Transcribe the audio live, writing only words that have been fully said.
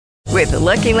With the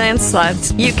Lucky Land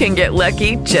Slots, you can get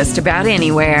lucky just about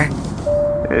anywhere.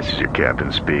 This is your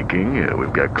captain speaking.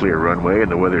 We've got clear runway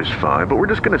and the weather's fine, but we're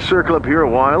just going to circle up here a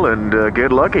while and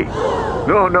get lucky.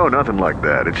 No, nothing like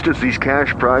that. It's just these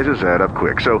cash prizes add up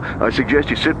quick. So I suggest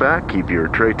you sit back, keep your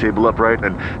tray table upright,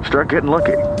 and start getting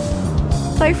lucky.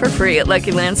 Play for free at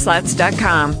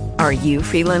LuckyLandSlots.com. Are you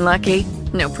feeling lucky?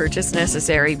 No purchase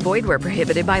necessary. Void where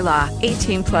prohibited by law.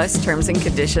 18 plus terms and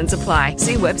conditions apply.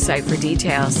 See website for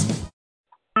details.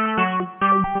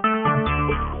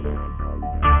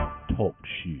 Talk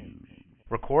shoes.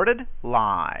 Recorded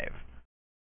live.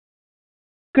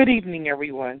 Good evening,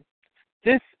 everyone.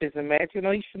 This is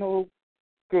Imaginational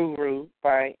Guru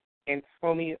by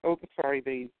Antonio.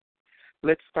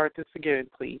 Let's start this again,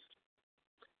 please.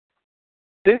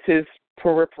 This is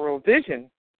Peripheral Vision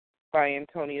by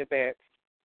Antonia Batts.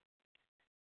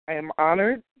 I am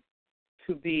honored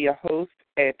to be a host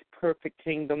at Perfect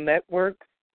Kingdom Network.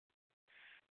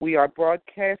 We are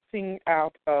broadcasting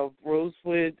out of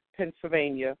Rosewood,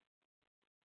 Pennsylvania.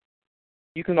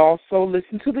 You can also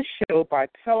listen to the show by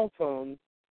telephone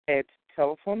at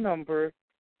telephone number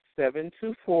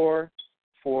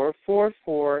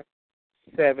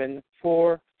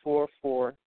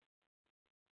 724-444-7444.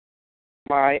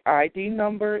 My ID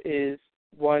number is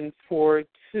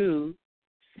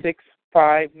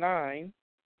 142659.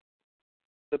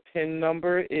 The PIN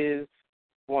number is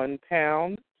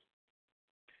 £1.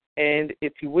 And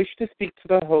if you wish to speak to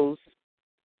the host,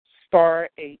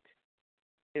 *8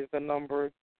 is the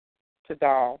number to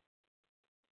dial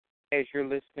as you're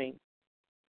listening.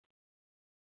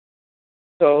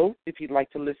 So if you'd like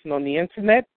to listen on the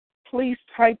internet, please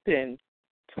type in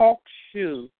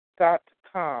talkshoe.com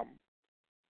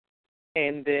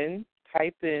and then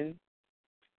type in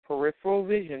Peripheral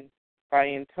Vision by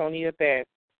Antonia Batts.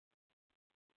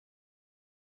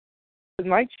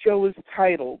 Tonight's show is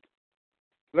titled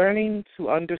Learning to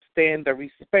Understand the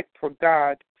Respect for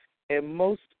God and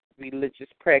Most Religious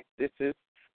Practices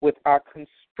with Our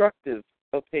Constructive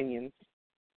Opinions.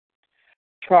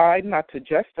 Try not to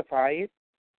justify it,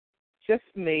 just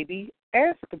maybe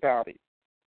ask about it.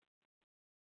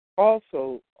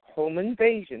 Also, home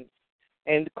invasions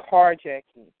and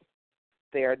carjackings.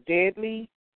 They are deadly,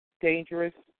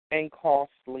 dangerous, and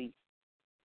costly.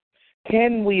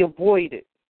 Can we avoid it?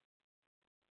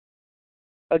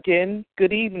 Again,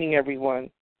 good evening, everyone.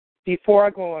 Before I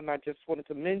go on, I just wanted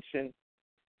to mention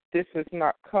this is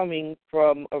not coming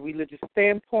from a religious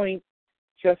standpoint,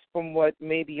 just from what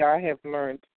maybe I have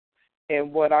learned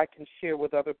and what I can share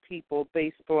with other people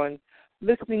based on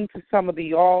listening to some of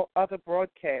the all other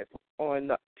broadcasts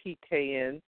on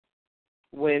PKN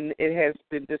when it has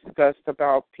been discussed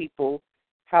about people,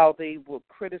 how they will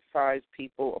criticize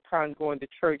people upon going to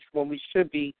church when we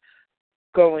should be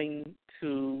going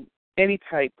to any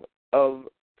type of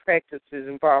practices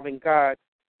involving God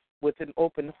with an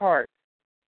open heart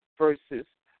versus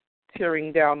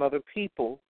tearing down other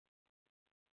people.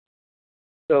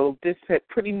 So this had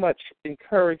pretty much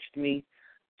encouraged me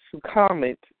to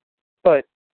comment, but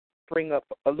bring up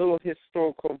a little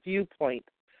historical viewpoint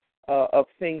of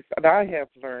things that I have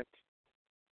learned.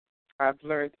 I've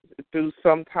learned through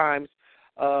sometimes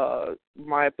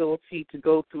my ability to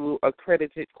go through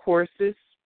accredited courses,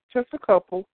 just a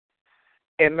couple,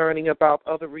 and learning about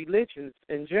other religions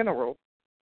in general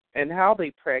and how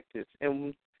they practice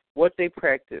and what they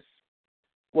practice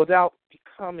without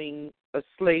becoming a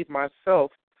slave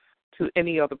myself to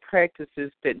any other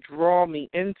practices that draw me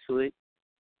into it.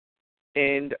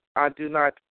 And I do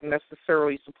not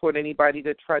necessarily support anybody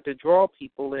that tried to draw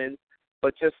people in,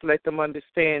 but just let them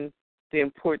understand the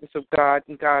importance of God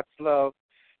and God's love,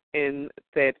 and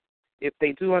that if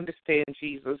they do understand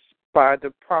Jesus by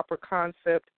the proper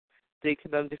concept, they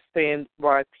can understand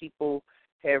why people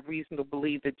have reason to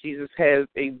believe that Jesus has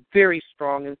a very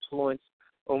strong influence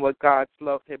on what God's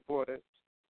love had brought us.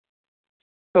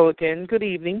 So again, good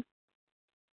evening.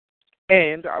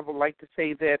 And I would like to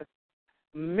say that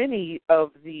many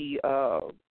of the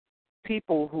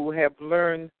people who have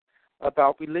learned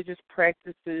about religious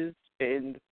practices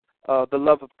and the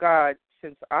love of God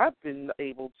since I've been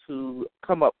able to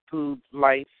come up through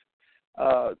life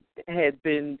had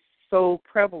been so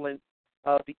prevalent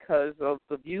because of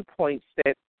the viewpoints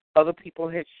that other people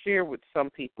had shared with some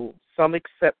people. Some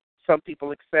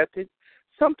people accepted.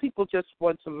 Some people just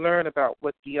want to learn about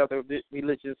what the other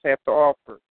religions have to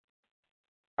offer.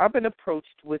 I've been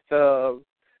approached with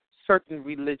certain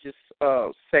religious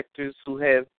sectors who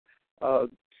have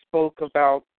spoke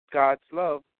about God's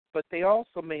love, but they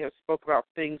also may have spoke about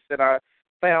things that I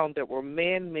found that were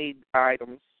man-made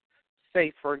items.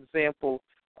 Say, for example,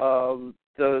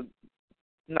 the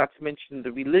not to mention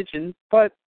the religion,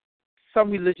 but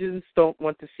some religions don't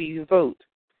want to see you vote.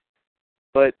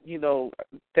 But,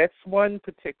 that's one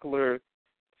particular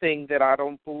thing that I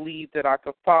don't believe that I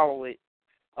could follow it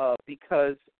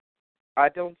because I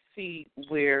don't see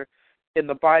where in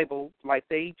the Bible, like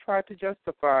they tried to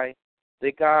justify,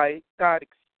 that God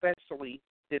especially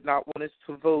did not want us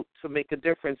to vote to make a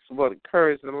difference in what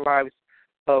occurs in the lives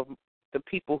of the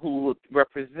people who would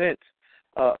represent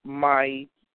my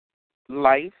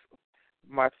life,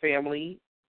 my family,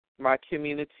 my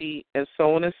community, and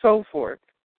so on and so forth.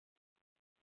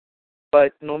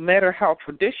 But no matter how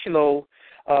traditional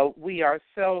we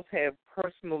ourselves have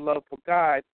personal love for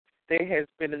God, there has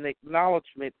been an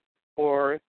acknowledgement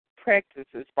or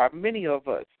practices by many of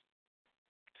us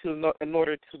in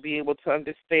order to be able to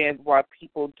understand why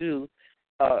people do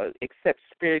accept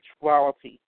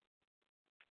spirituality.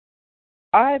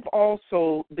 I've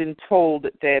also been told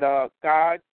that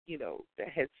God,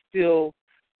 has still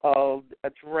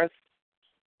addressed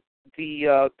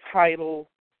the title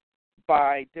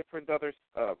by different other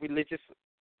religious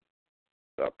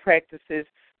practices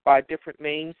by different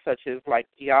names, such as like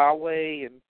Yahweh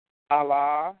and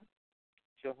Allah,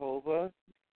 Jehovah,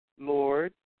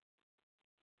 Lord,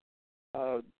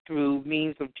 through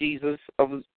means of Jesus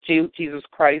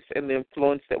Christ and the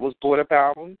influence that was brought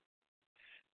about him,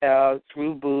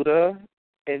 through Buddha,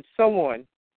 and so on,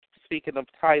 speaking of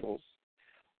titles.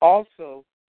 Also,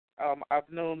 I've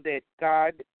known that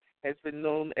God has been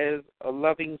known as a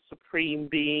loving supreme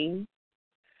being,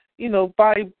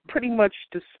 by pretty much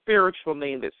the spiritual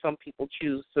name that some people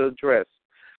choose to address,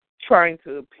 trying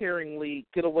to appearingly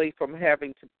get away from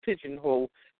having to pigeonhole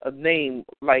a name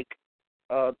like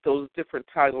those different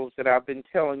titles that I've been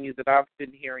telling you that I've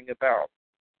been hearing about.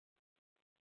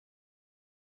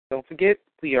 Don't forget,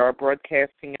 we are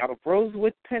broadcasting out of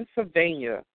Rosewood,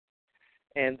 Pennsylvania,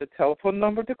 and the telephone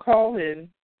number to call in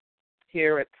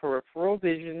here at Peripheral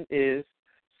Vision is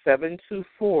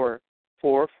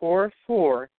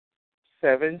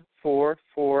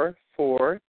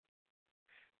 724-444-7444.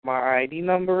 My ID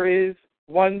number is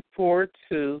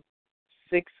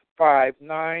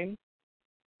 142659.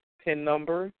 PIN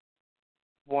number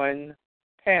 1#.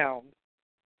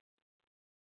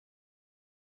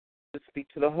 To speak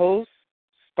to the host,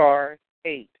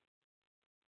 *8.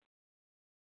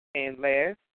 And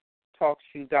last,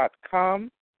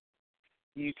 TalkShoe.com.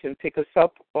 You can pick us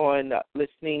up on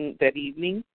listening that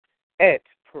evening at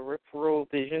Peripheral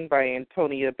Vision by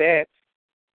Antonia Batts.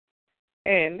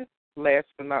 And last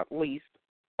but not least,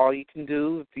 all you can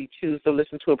do if you choose to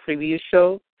listen to a previous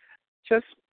show, just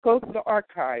go to the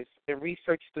archives and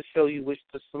research the show you wish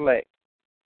to select.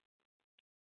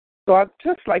 So I'd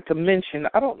just like to mention,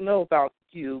 I don't know about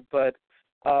you, but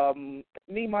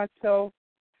me, myself,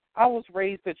 I was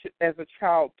raised as a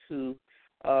child to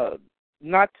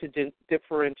not to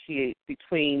differentiate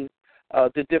between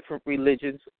the different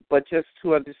religions, but just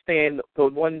to understand the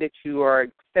one that you are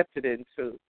accepted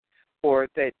into or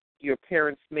that your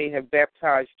parents may have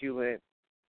baptized you in.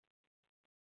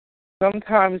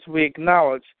 Sometimes we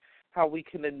acknowledge how we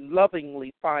can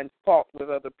lovingly find fault with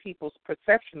other people's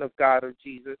perception of God or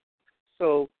Jesus.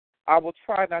 So I will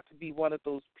try not to be one of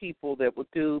those people that will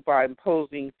do by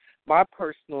imposing my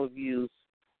personal views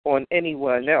on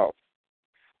anyone else.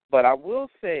 But I will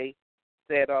say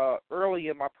that early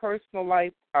in my personal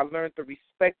life, I learned the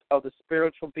respect of the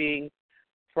spiritual being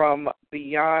from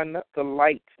beyond the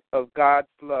light of God's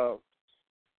love.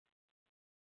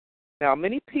 Now,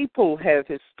 many people have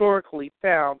historically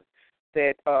found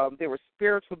that there were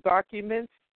spiritual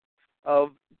documents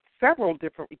of several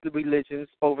different religions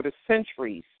over the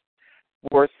centuries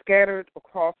were scattered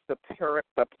across the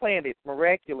planet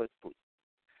miraculously.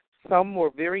 Some were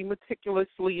very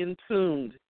meticulously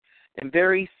entombed in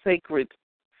very sacred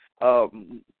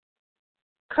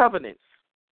covenants.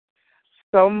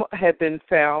 Some have been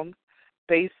found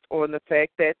based on the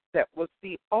fact that that was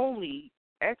the only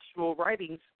actual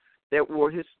writings that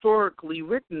were historically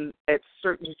written at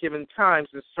certain given times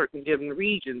in certain given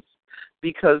regions,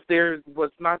 because there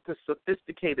was not the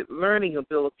sophisticated learning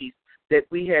abilities that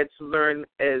we had to learn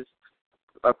as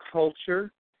a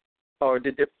culture or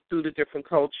through the different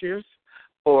cultures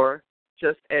or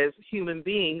just as human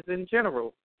beings in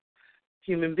general.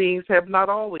 Human beings have not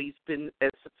always been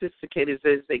as sophisticated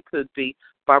as they could be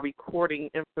by recording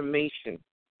information.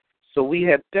 So we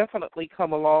have definitely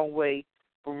come a long way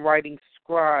from writing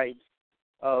scribes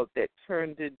that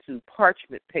turned into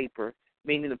parchment paper,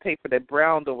 meaning the paper that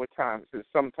browned over time and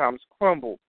sometimes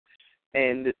crumbled.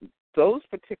 And those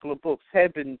particular books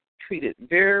have been treated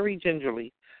very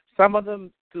gingerly. Some of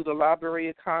them through the Library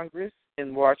of Congress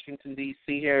in Washington,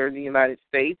 D.C. here in the United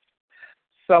States.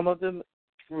 some of them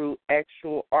through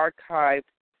actual archived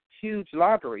huge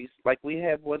libraries, like we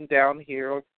have one down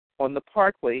here on the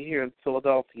Parkway here in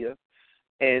Philadelphia,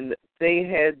 and they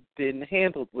had been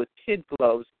handled with kid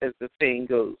gloves, as the saying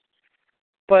goes.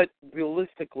 But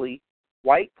realistically,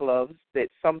 white gloves that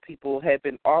some people had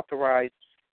been authorized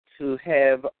to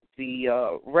have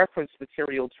the reference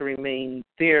material to remain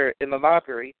there in the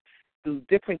library through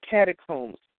different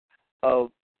catacombs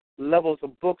of levels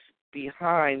of books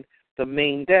behind the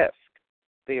main desk.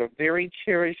 They are very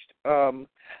cherished,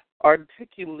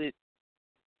 articulate,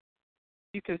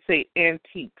 you can say,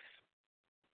 antiques.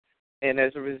 And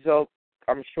as a result,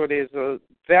 I'm sure there's a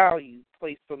value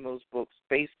placed on those books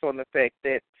based on the fact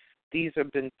that these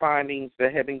have been findings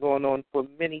that have been going on for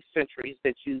many centuries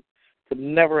that you could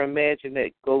never imagine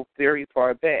that go very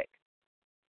far back.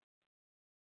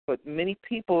 But many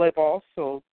people have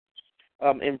also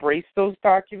embraced those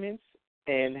documents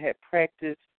and have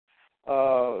practiced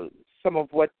some of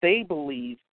what they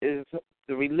believe is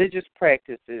the religious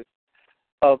practices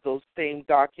of those same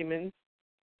documents.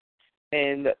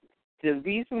 And the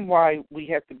reason why we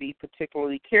have to be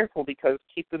particularly careful, because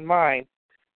keep in mind,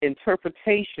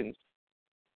 interpretations,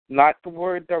 not the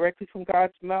word directly from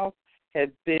God's mouth, have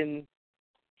been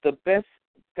the best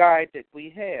guide that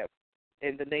we have.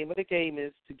 And the name of the game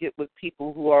is to get with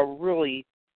people who are really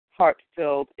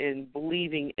heartfelt in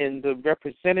believing in the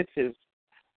representatives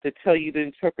to tell you the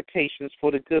interpretations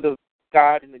for the good of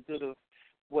God and the good of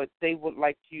what they would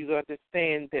like you to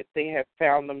understand that they have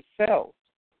found themselves.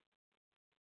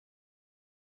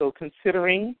 So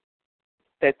considering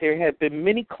that there have been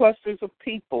many clusters of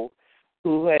people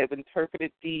who have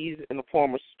interpreted these in the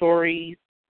form of stories,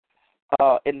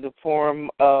 in the form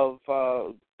of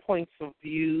points of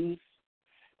views,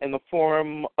 in the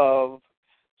form of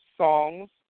songs,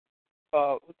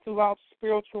 throughout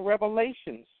spiritual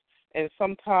revelations. And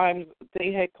sometimes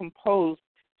they had composed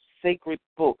sacred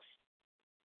books,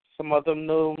 some of them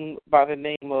known by the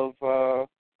name of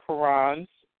Qurans,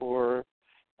 or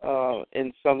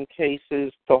in some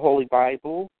cases the Holy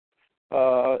Bible,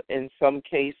 in some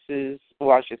cases,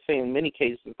 well, I should say in many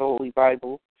cases the Holy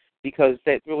Bible, because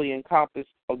that really encompassed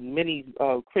many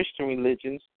Christian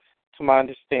religions, to my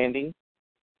understanding.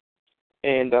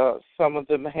 And some of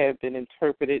them have been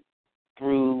interpreted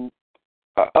through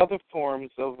other forms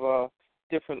of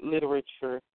different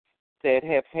literature that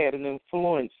have had an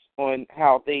influence on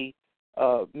how they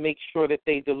make sure that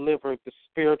they deliver the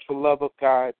spiritual love of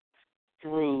God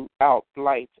throughout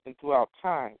life and throughout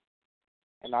time.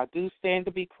 And I do stand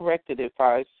to be corrected if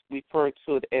I refer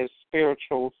to it as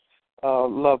spiritual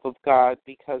love of God,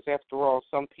 because after all,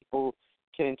 some people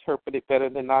can interpret it better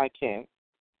than I can.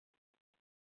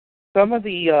 Some of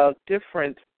the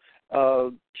different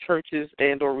churches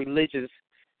and or religions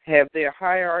have their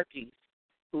hierarchies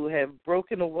who have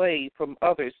broken away from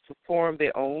others to form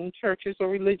their own churches or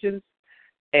religions,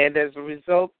 and as a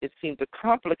result, it seemed to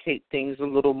complicate things a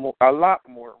lot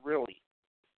more, really,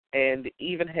 and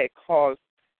even had caused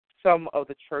some of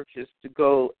the churches to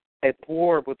go at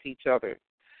war with each other.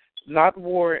 Not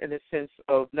war in the sense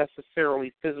of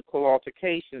necessarily physical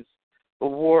altercations, but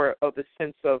war of the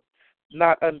sense of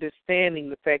not understanding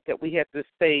the fact that we have to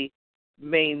stay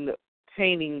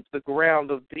maintaining the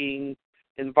ground of being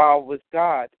involved with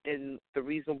God, and the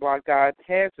reason why God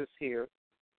has us here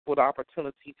for the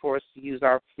opportunity for us to use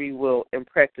our free will and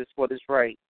practice what is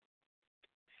right.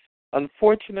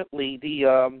 Unfortunately,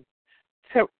 the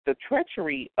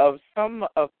treachery of some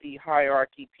of the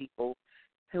hierarchy people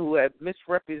who have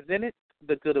misrepresented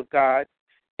the good of God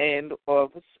and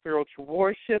of spiritual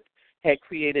worship had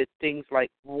created things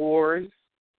like wars,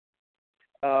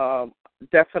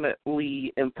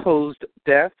 definitely imposed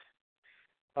death,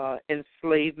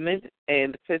 enslavement,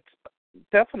 and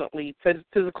definitely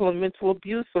physical and mental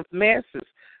abuse of masses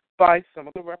by some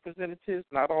of the representatives,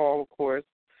 not all, of course,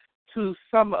 to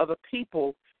some of the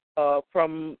people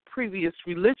from previous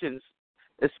religions,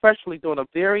 especially during a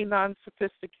very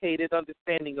non-sophisticated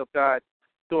understanding of God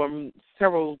during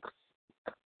several,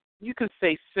 you could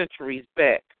say, centuries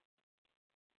back.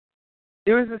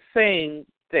 There is a saying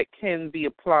that can be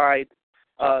applied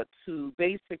to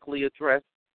basically address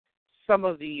some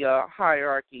of the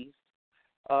hierarchies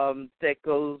that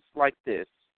goes like this.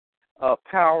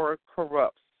 Power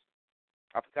corrupts.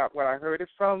 I forgot where I heard it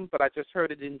from, but I just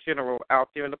heard it in general out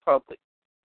there in the public.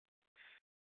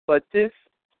 But this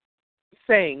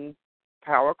saying,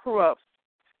 power corrupts,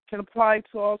 can apply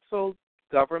to also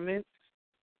governments.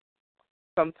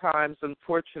 Sometimes,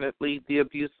 unfortunately, the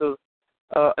abuse of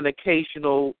an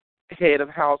occasional head of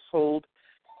household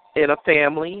in a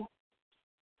family.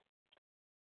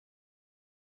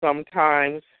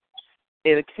 Sometimes,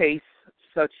 in a case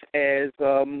such as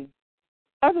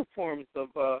other forms of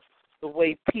the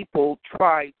way people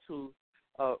try to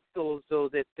feel as though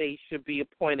that they should be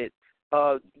appointed.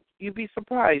 You'd be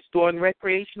surprised during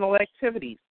recreational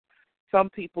activities. Some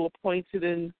people appointed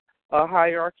in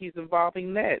hierarchies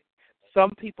involving that.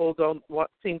 Some people don't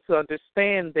seem to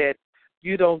understand that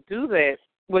you don't do that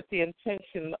with the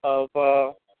intention of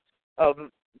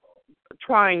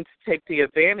trying to take the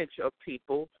advantage of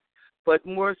people, but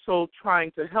more so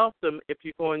trying to help them if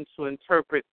you're going to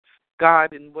interpret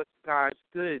God and what's God's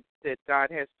good that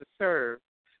God has to serve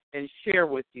and share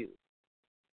with you.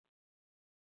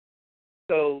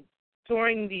 So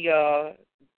during the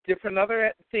different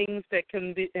other things that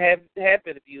can have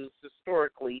been abused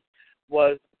historically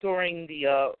was during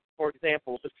the, for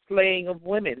example, the slaying of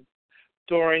women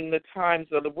during the times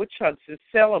of the witch hunts in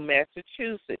Salem,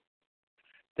 Massachusetts.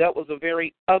 That was a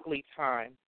very ugly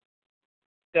time.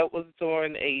 That was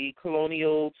during a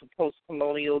colonial to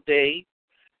post-colonial day,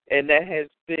 and that has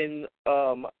been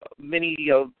many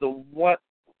of the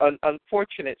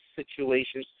unfortunate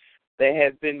situations that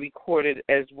have been recorded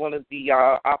as one of the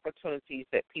opportunities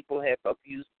that people have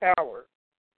abused power.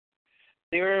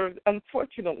 There,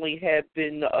 unfortunately, have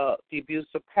been the abuse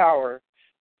of power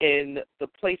in the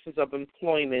places of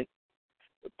employment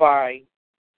by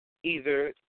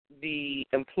either the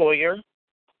employer,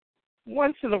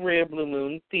 once in a rare blue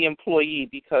moon, the employee,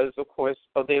 because, of course,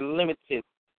 of their limited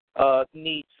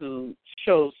need to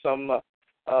show some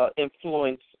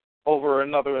influence over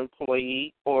another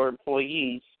employee or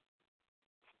employees.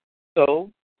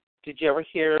 So, did you ever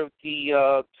hear of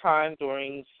the time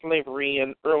during slavery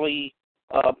and early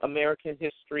American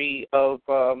history of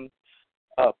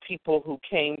people who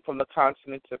came from the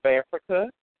continent of Africa?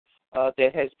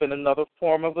 There has been another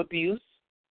form of abuse.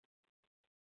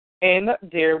 And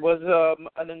there was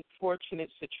an unfortunate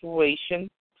situation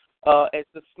as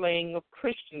the slaying of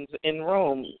Christians in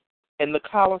Rome and the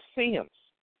Colosseums,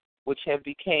 which have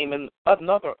become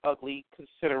another ugly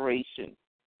consideration.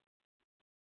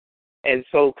 And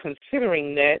so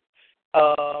considering that,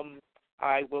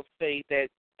 I will say that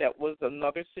that was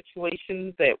another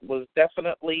situation that was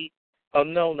definitely a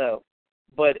no-no,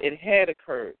 but it had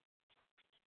occurred.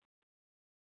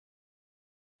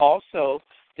 Also,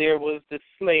 there was the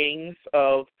slayings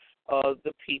of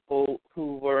the people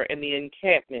who were in the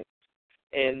encampment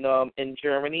in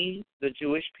Germany, the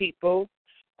Jewish people,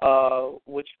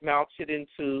 which mounted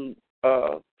into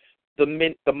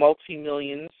the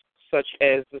multi-millions, such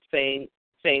as the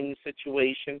same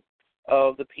situation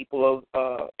of the people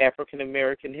of African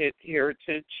American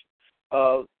heritage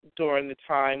during the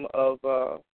time of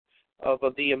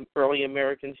the early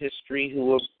American history, who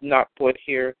were not put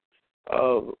here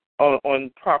on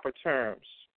proper terms.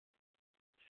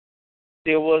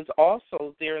 There was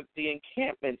also the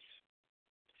encampments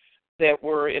that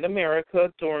were in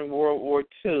America during World War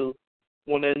II,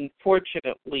 when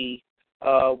unfortunately,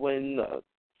 when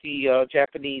the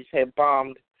Japanese had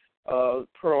bombed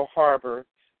Pearl Harbor,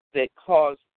 that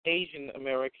caused Asian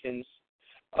Americans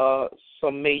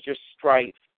some major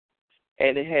strife,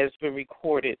 and it has been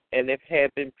recorded, and there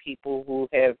have been people who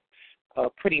have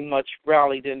pretty much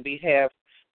rallied in behalf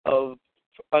of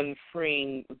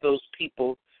unfreeing those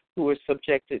people who were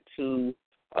subjected to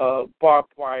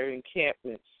barbed wire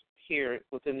encampments here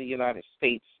within the United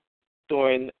States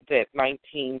during that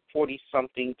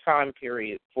 1940-something time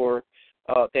period for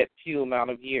that few amount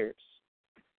of years.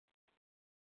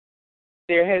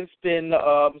 There has been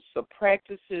some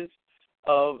practices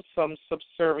of some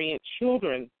subservient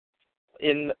children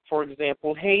in, for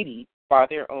example, Haiti, by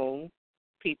their own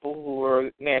people who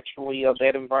are naturally of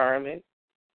that environment.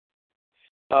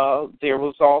 There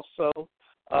was also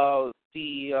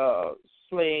the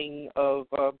slaying of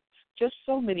just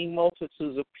so many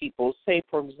multitudes of people. Say,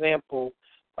 for example,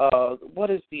 what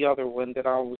is the other one that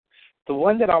I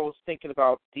was thinking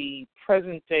about, the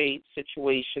present day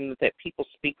situation that people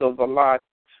speak of a lot,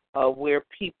 where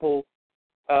people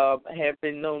have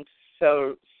been known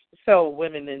to sell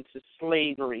women into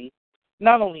slavery.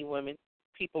 Not only women,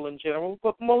 people in general,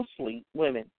 but mostly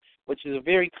women, which is a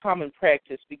very common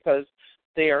practice because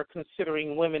they are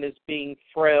considering women as being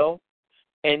frail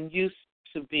and used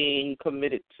to being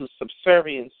committed to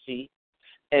subserviency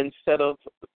instead of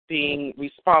being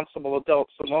responsible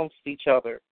adults amongst each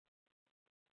other.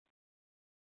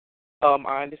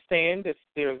 I understand that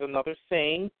there's another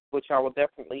saying, which I will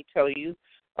definitely tell you,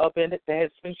 that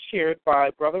has been shared by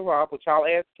Brother Rob, which I'll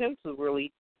ask him to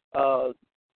really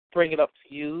bring it up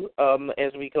to you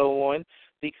as we go on,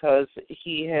 because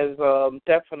he has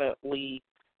definitely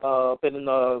been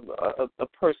a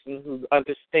person who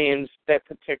understands that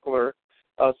particular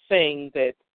saying,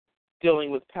 that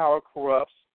dealing with power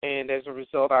corrupts, and as a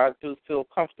result, I do feel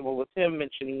comfortable with him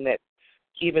mentioning that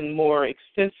even more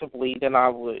extensively than I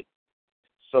would.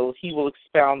 So he will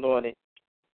expound on it.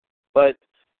 But,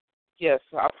 yes,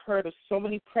 I've heard of so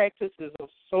many practices of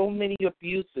so many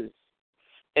abuses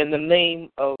in the name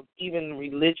of even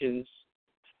religions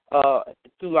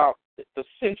throughout the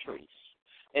centuries.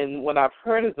 And when I've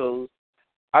heard of those,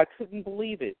 I couldn't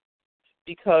believe it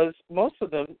because most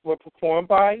of them were performed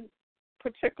by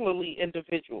particularly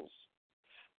individuals,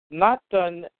 not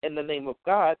done in the name of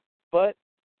God, but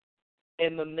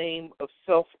in the name of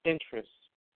self-interest.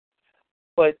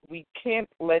 But we can't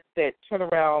let that turn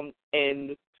around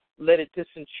and let it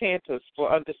disenchant us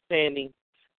for understanding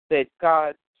that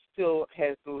God still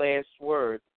has the last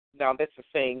word. Now, that's a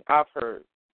saying I've heard.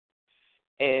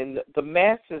 And the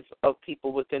masses of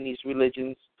people within these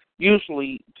religions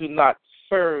usually do not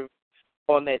serve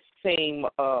on that same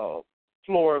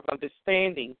floor of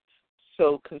understanding.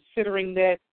 So considering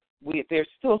that, there's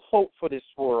still hope for this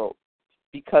world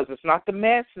because it's not the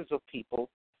masses of people,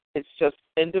 it's just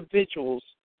individuals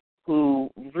who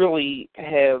really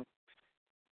have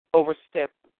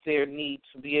overstepped their need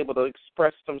to be able to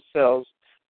express themselves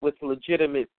with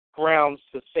legitimate grounds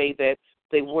to say that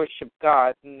they worship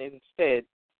God and instead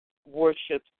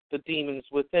worship the demons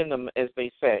within them, as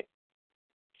they say.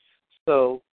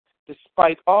 So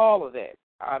despite all of that,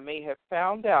 I may have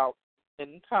found out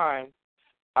in time,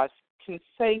 I can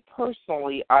say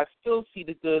personally, I still see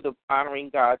the good of honoring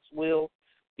God's will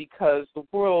because the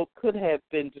world could have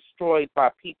been destroyed by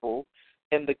people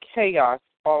and the chaos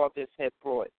all of this had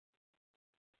brought.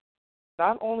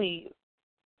 Not only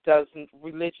doesn't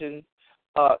religion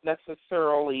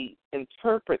necessarily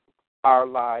interpret our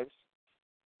lives,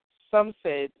 some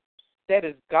said that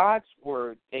is God's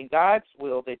word and God's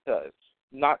will that does,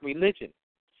 not religion.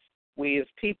 We as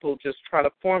people just try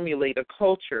to formulate a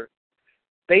culture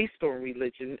based on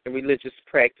religion and religious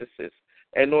practices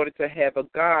in order to have a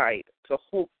guide to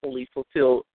hopefully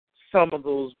fulfill some of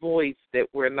those voids that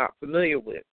we're not familiar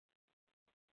with.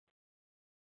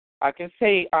 I can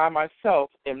say I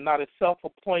myself am not a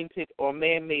self-appointed or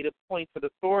man-made appointed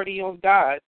authority on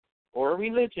God or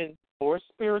religion or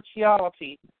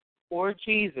spirituality or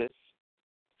Jesus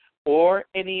or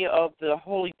any of the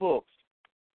holy books,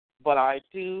 but I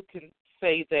can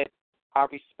say that I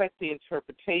respect the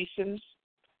interpretations.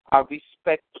 I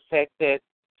respect the fact that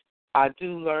I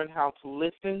do learn how to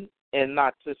listen and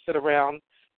not to sit around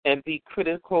and be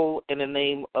critical in the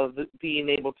name of being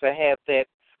able to have that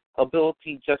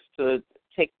ability just to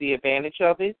take the advantage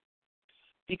of it.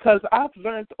 Because I've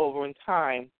learned over in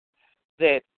time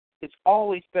that it's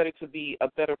always better to be a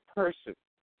better person.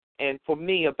 And for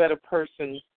me, a better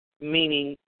person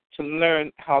meaning to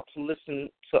learn how to listen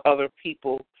to other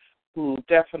people who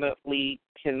definitely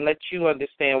can let you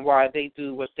understand why they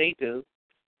do what they do,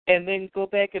 and then go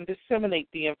back and disseminate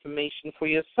the information for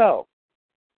yourself.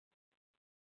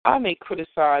 I may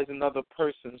criticize another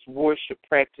person's worship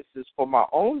practices for my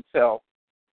own self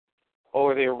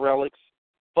or their relics,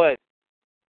 but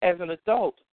as an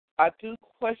adult, I do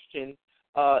question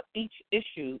each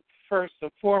issue first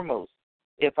and foremost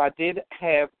if I did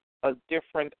have a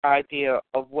different idea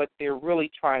of what they're really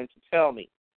trying to tell me.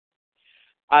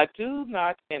 I do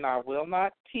not and I will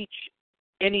not teach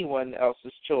anyone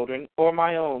else's children or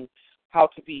my own how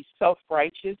to be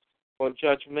self-righteous or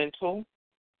judgmental.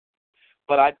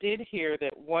 But I did hear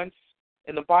that once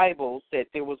in the Bible that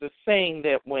there was a saying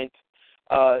that went,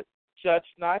 judge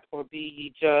not or be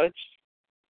ye judged.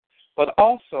 But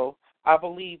also, I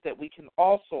believe that we can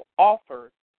also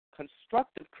offer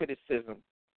constructive criticism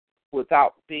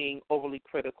without being overly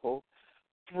critical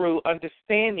through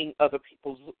understanding other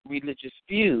people's religious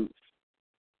views.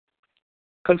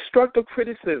 Constructive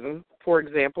criticism, for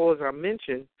example, as I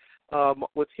mentioned,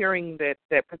 with hearing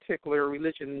that particular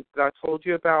religion that I told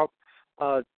you about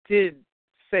did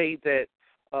say that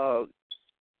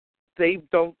they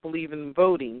don't believe in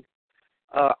voting,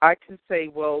 I can say,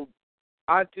 well,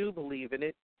 I do believe in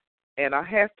it, and I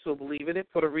have to believe in it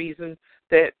for the reason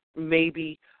that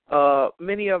maybe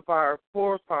many of our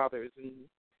forefathers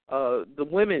and the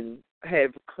women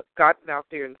have gotten out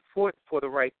there and fought for the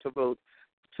right to vote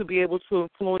to be able to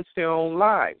influence their own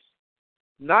lives,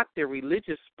 not their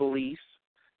religious beliefs.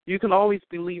 You can always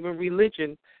believe in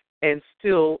religion and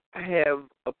still have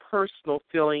a personal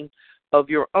feeling of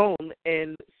your own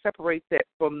and separate that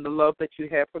from the love that you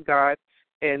have for God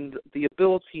and the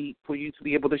ability for you to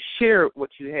be able to share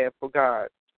what you have for God.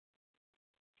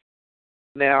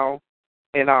 Now,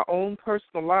 in our own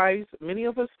personal lives, many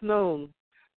of us known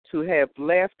to have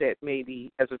laughed at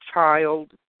maybe as a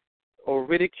child or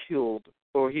ridiculed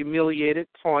or humiliated,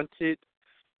 taunted,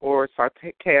 or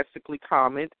sarcastically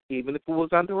comment, even if it was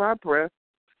under our breath,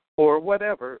 or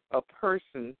whatever, a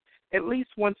person, at least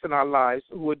once in our lives,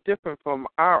 who are different from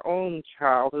our own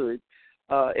childhood,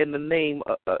 in the name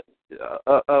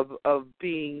of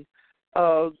being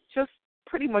just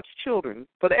pretty much children.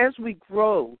 But as we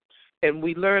grow and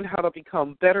we learn how to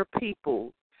become better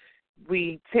people,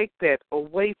 we take that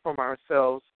away from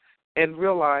ourselves and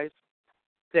realize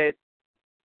that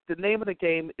the name of the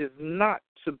game is not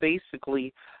to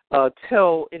basically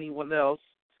tell anyone else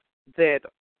that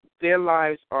their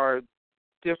lives are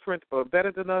different or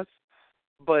better than us,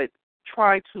 but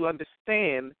try to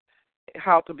understand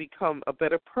how to become a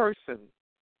better person.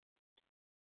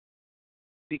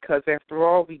 Because after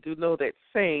all, we do know that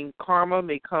saying karma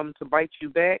may come to bite you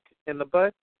back in the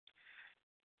butt.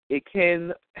 It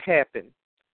can happen.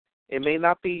 It may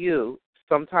not be you.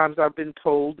 Sometimes I've been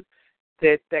told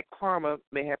that karma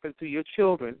may happen to your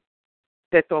children.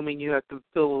 That don't mean you have to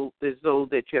feel as though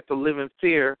that you have to live in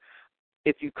fear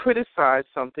if you criticize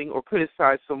something or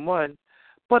criticize someone,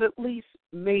 but at least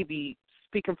maybe,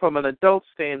 speaking from an adult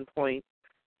standpoint,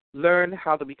 learn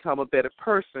how to become a better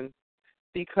person,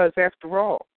 because after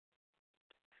all,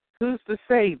 who's to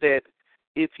say that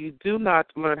if you do not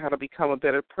learn how to become a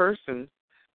better person,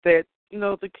 that,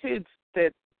 the kids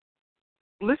that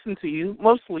listen to you,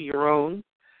 mostly your own,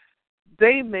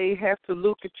 they may have to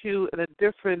look at you in a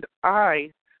different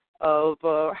eye of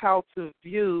how to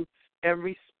view and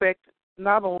respect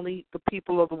not only the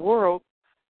people of the world,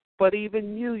 but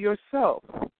even you yourself.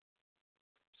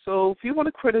 So if you want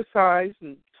to criticize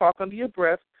and talk under your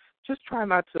breath, just try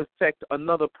not to affect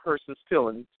another person's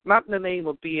feelings. Not in the name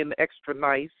of being extra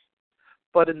nice,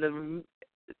 but in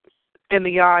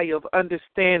the eye of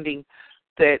understanding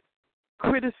that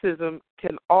criticism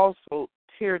can also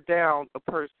tear down a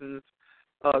person's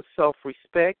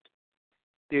self-respect,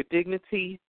 their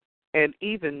dignity, and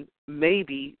even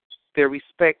maybe their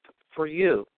respect for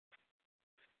you.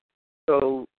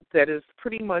 So that is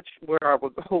pretty much where I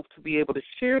would hope to be able to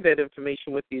share that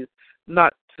information with you,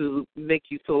 not to make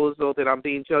you feel as though that I'm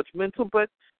being judgmental, but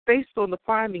based on the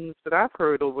findings that I've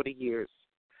heard over the years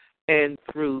and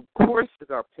through courses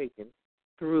I've taken,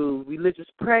 through religious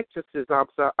practices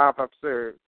I've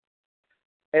observed.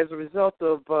 As a result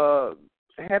of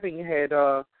having had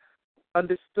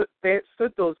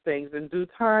understood those things in due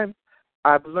time,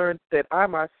 I've learned that I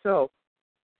myself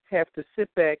have to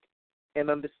sit back and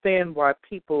understand why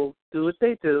people do what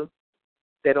they do.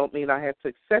 That don't mean I have to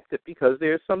accept it, because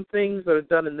there are some things that are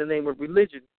done in the name of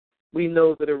religion we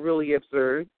know that are really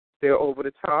absurd. They're over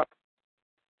the top.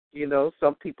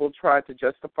 Some people try to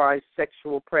justify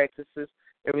sexual practices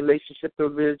in relationship to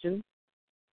religion.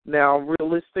 Now,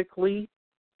 realistically,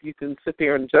 you can sit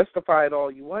there and justify it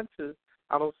all you want to.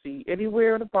 I don't see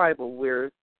anywhere in the Bible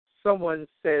where someone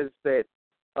says that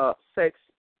sex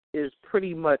is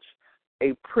pretty much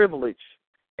a privilege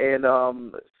and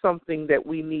something that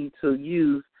we need to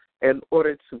use in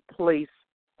order to place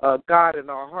God in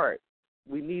our heart.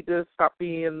 We need to stop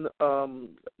being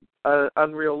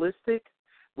unrealistic.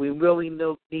 We really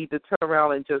need to turn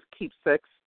around and just keep sex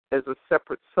as a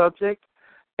separate subject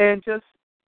and just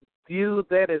view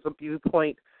that as a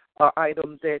viewpoint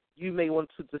item that you may want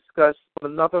to discuss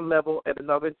on another level at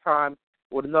another time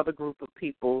with another group of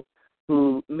people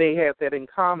who may have that in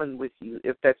common with you,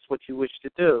 if that's what you wish to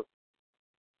do.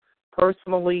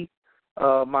 Personally,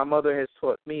 my mother has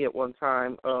taught me at one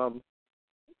time,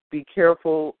 be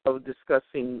careful of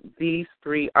discussing these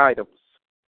 3 items.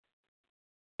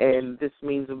 And this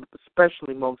means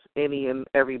especially amongst any and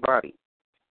everybody,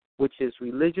 which is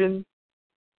religion,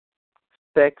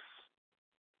 sex,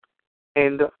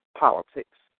 and politics.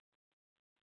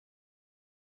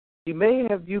 You may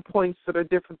have viewpoints that are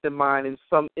different than mine in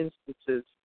some instances,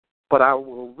 but I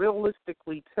will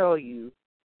realistically tell you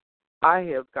I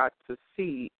have got to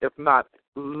see, if not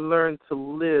learn to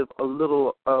live a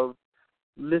little of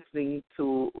listening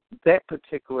to that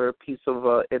particular piece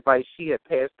of advice she had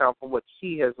passed down from what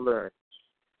she has learned.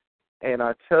 And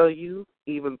I tell you,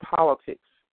 even politics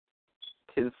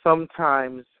can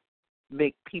sometimes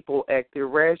make people act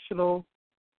irrational,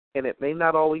 and it may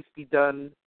not always be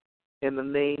done in the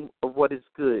name of what is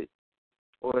good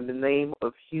or in the name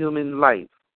of human life.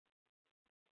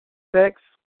 Sex,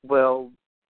 well,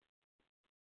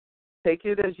 take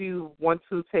it as you want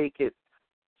to take it.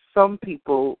 Some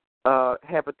people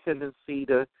have a tendency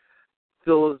to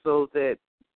feel as though that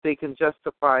they can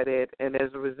justify that, and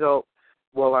as a result,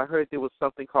 well, I heard there was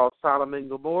something called Sodom and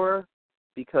Gomorrah,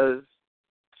 because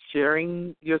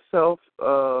sharing yourself,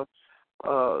 all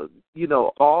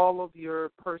of your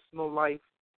personal life,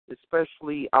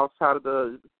 especially outside of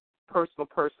the personal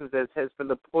person that has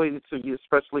been appointed to you,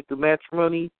 especially through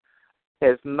matrimony,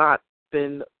 has not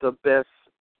been the best,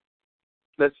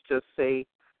 let's just say,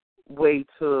 way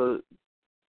to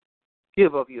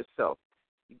give of yourself.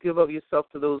 You give of yourself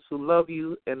to those who love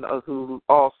you and who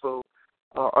also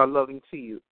are loving to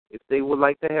you. If they would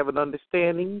like to have an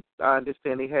understanding, I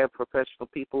understand they have professional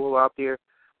people who are out there,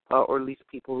 or at least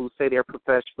people who say they're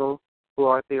professional, who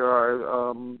out there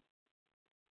are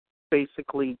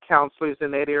basically counselors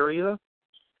in that area.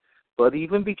 But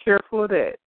even be careful of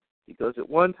that, because at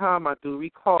one time I do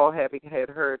recall having had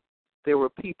heard there were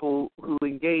people who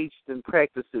engaged in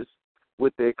practices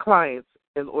with their clients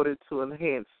in order to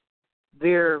enhance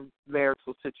their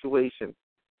marital situation.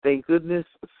 Thank goodness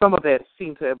some of that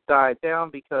seemed to have died down,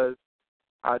 because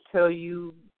I tell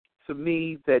you, to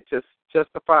me, that just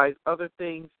justifies other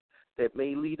things that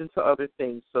may lead into other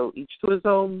things. So each to his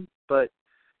own, but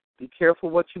be careful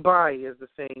what you buy, as the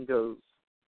saying goes.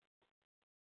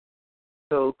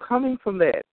 So coming from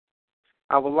that,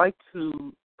 I would like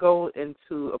to go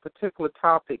into a particular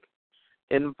topic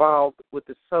involved with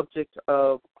the subject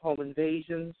of home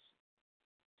invasions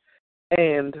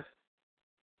and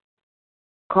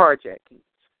carjackings.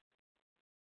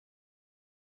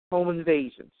 Home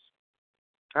invasions.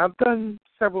 I've done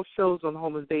several shows on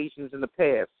home invasions in the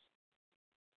past.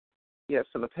 Yes,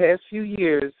 in the past few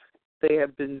years, they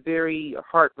have been very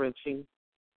heart-wrenching.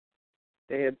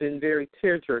 They have been very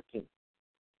tear-jerking.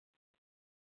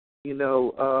 You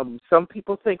know, some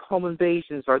people think home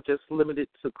invasions are just limited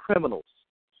to criminals.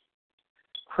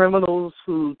 Criminals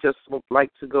who just would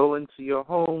like to go into your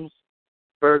homes,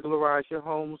 burglarize your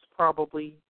homes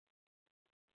probably.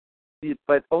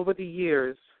 But over the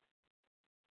years,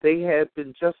 they have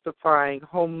been justifying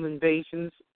home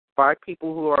invasions by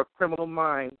people who are criminal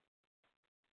minds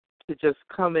to just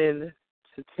come in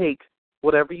to take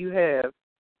whatever you have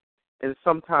and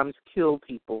sometimes kill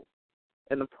people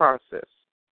in the process.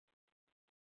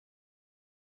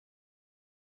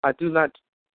 I do not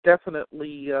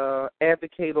definitely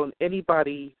advocate on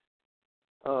anybody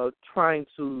trying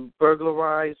to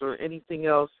burglarize or anything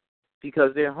else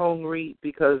because they're hungry,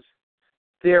 because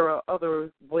there are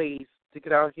other ways to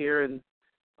get out here and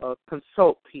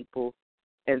consult people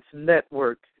and to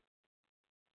network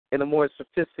in a more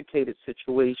sophisticated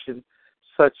situation,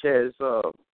 such as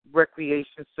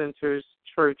recreation centers,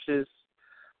 churches,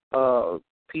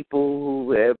 people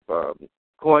who have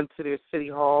gone to their city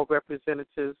hall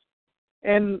representatives,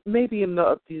 and maybe in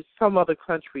some other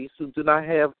countries who do not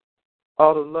have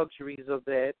all the luxuries of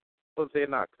that, or they're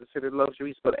not considered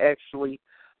luxuries, but actually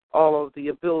all of the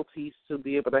abilities to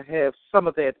be able to have some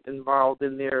of that involved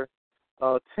in their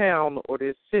town or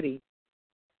their city.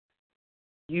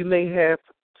 You may have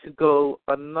to go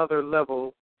another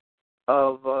level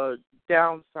of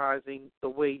downsizing the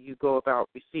way you go about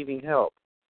receiving help.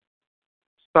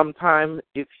 Sometime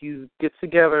if you get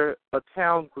together a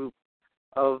town group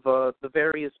of the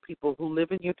various people who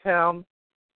live in your town,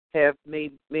 have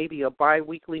maybe a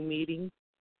bi-weekly meeting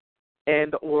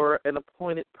and or an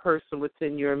appointed person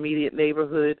within your immediate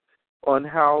neighborhood on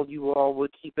how you all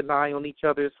would keep an eye on each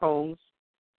other's homes,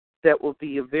 that will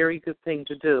be a very good thing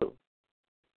to do.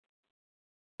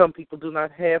 Some people do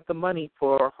not have the money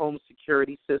for home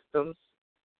security systems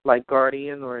like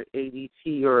Guardian or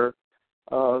ADT or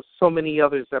so many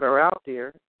others that are out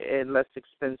there and less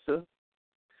expensive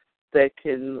that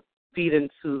can feed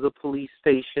into the police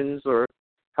stations or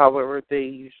however they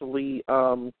usually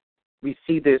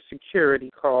receive their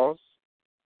security calls.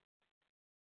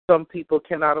 Some people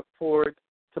cannot afford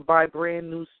to buy brand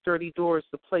new sturdy doors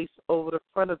to place over the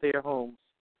front of their homes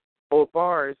or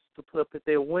bars to put up at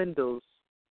their windows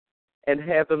and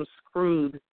have them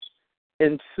screwed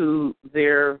into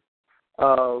their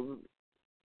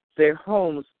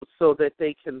homes so that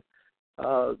they can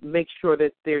make sure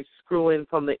that they're screwing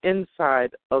from the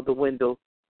inside of the window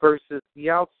versus the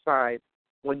outside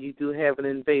when you do have an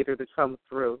invader to come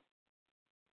through.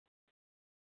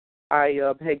 I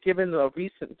had given a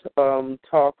recent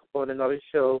talk on another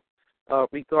show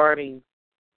regarding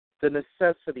the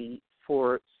necessity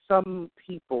for some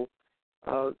people,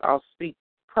 I'll speak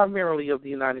primarily of the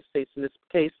United States in this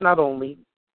case, not only,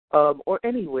 or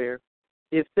anywhere,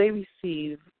 if they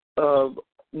receive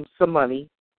some money,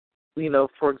 you know,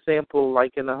 for example,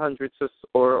 like in the hundreds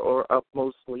or up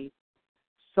mostly,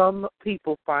 some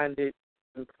people find it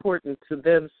important to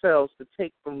themselves to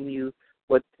take from you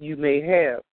what you may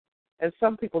have. And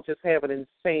some people just have an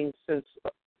insane sense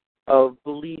of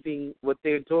believing what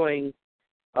they're doing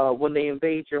when they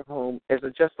invade your home as a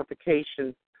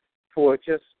justification for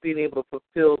just being able to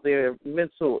fulfill their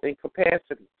mental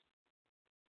incapacity.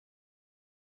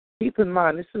 Keep in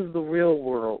mind, this is the real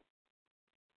world.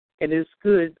 And it's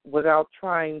good without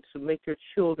trying to make your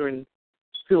children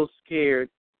feel scared,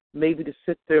 maybe to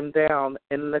sit them down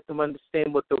and let them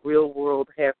understand what the real world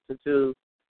has to do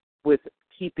with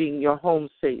keeping your home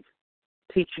safe,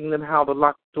 teaching them how to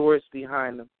lock doors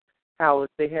behind them, how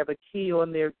if they have a key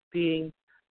on their being,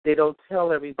 they don't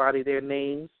tell everybody their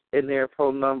names and their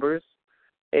phone numbers,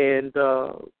 and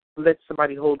let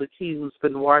somebody hold the key who's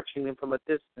been watching them from a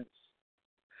distance.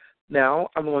 Now,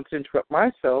 I'm going to interrupt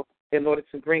myself in order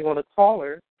to bring on a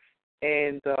caller,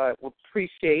 and I will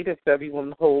appreciate if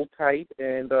everyone hold tight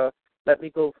and let me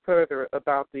go further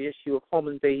about the issue of home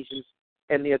invasions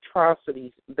and the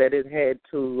atrocities that it had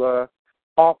to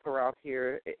offer out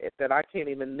here, that I can't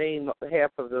even name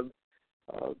half of them,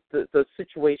 the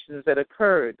situations that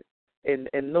occurred. In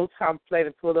no time flat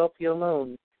in Philadelphia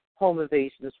alone, home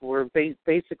invasions were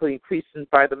basically increasing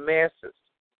by the masses.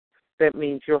 That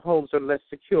means your homes are less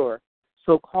secure.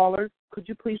 So, caller, could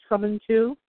you please come in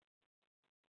queue?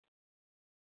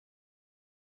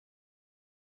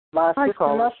 My Hi, sister,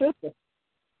 caller. my sister.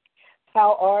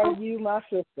 How are you, my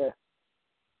sister?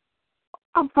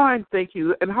 I'm fine, thank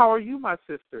you. And how are you, my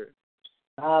sister?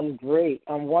 I'm great.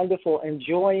 I'm wonderful.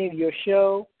 Enjoying your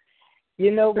show.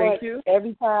 You know what? Thank you.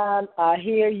 Every time I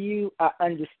hear you, I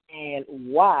understand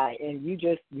why, and you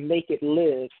just make it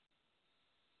live.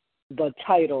 The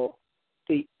title,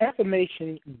 The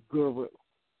Information Guru.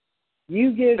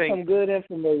 You give some good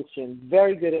information,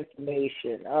 very good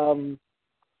information.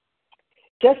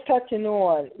 Just touching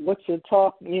on what you're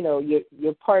talking,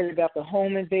 your part about the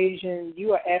home invasion,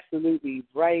 you are absolutely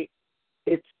right.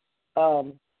 It's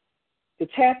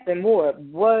happening more.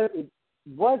 Was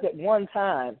at one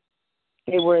time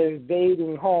they were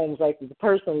invading homes, like the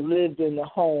person lived in the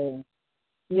home,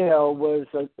 was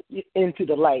into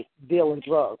the light, dealing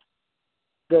drugs.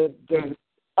 The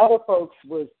other folks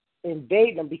was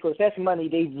invading them because that's money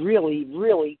they really,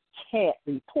 really can't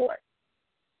report.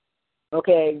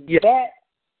 Okay, yeah. That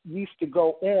used to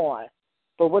go on.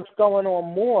 But what's going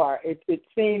on more, it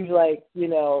seems like,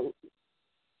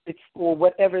 it's for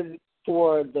whatever,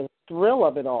 for the thrill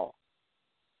of it all.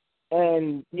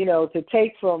 And, to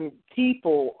take from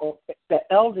people, the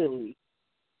elderly,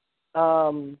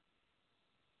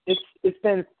 it's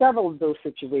been several of those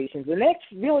situations. And that's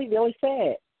really, really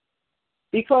sad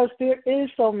because there is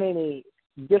so many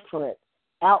different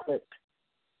outlets.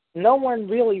 No one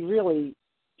really, really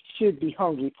should be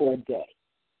hungry for a day.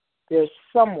 There's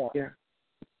someone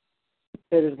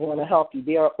that is going to help you.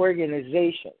 There are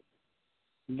organizations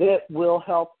that will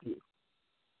help you.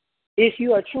 If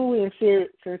you are truly and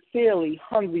sincerely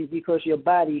hungry because your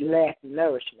body lacks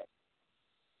nourishment.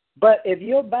 But if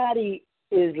your body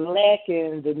is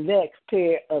lacking the next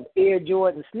pair of Air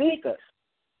Jordan sneakers,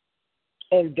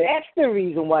 and that's the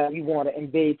reason why you want to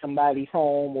invade somebody's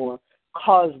home or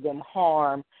cause them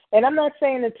harm. And I'm not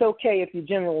saying it's okay if you're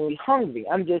genuinely hungry.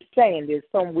 I'm just saying there's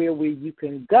somewhere where you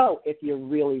can go if you're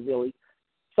really, really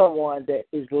someone that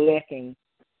is lacking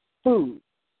food.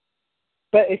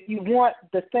 But if you want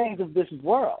the things of this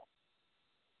world,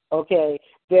 okay,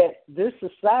 that this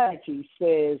society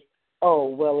says, oh,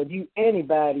 well, if you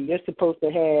anybody, you're supposed to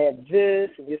have this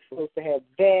and you're supposed to have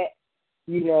that.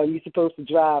 You're supposed to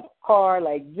drive a car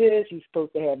like this. You're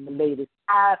supposed to have the latest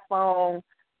iPhone.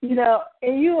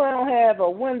 And you don't have a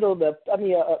window, the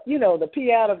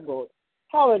pee out of the,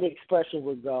 how the expression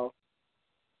would go.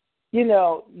 You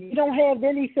don't have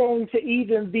anything to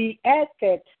even be at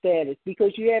that status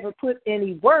because you haven't put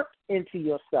any work into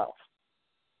yourself,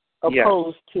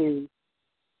 opposed to,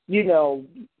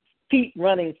 feet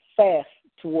running fast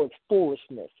towards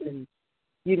foolishness and,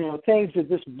 things of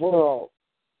this world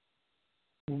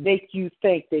make you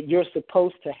think that you're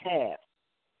supposed to have.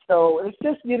 So it's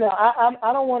just,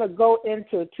 I don't want to go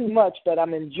into it too much, but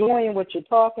I'm enjoying what you're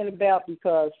talking about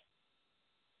because,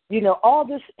 all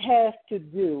this has to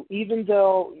do, even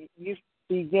though you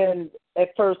begin at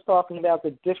first talking about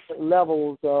the different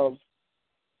levels of,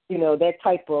 that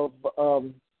type of,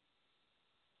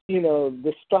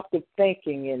 destructive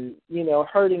thinking and,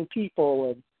 hurting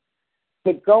people.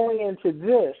 But going into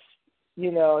this,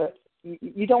 you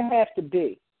don't have to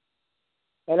be.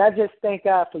 And I just thank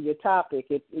God for your topic.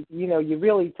 You're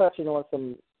really touching on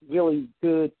some really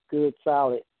good,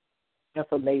 solid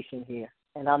information here,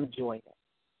 and I'm enjoying it.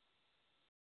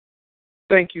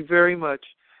 Thank you very much.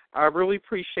 I really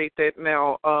appreciate that.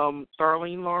 Now,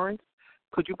 Darlene Lawrence,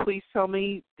 could you please tell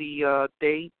me the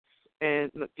dates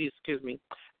and,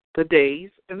 the days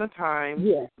and the times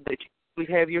that we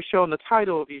have your show and the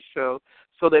title of your show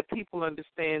so that people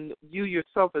understand you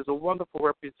yourself as a wonderful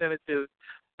representative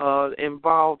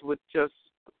involved with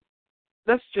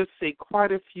let's just say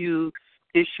quite a few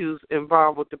issues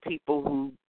involved with the people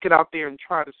who get out there and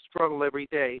try to struggle every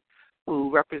day,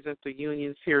 who represent the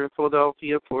unions here in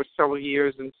Philadelphia for several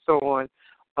years and so on.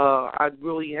 I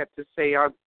really have to say I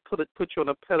put you on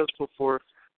a pedestal for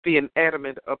being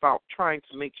adamant about trying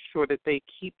to make sure that they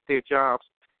keep their jobs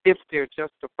if they're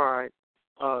justified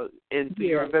in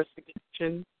your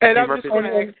investigation. And I'm just going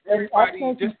to ask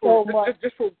everybody, just for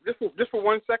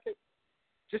 1 second,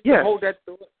 just to hold that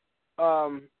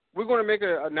thought. We're going to make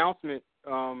an announcement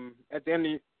at the end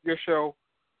of your show,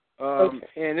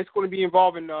 and it's going to be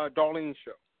involving Darlene's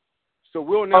show. So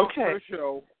we'll announce her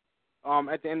show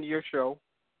at the end of your show,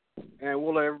 and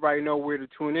we'll let everybody know where to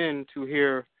tune in to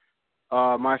hear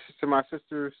my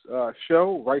sister's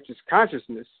show, Righteous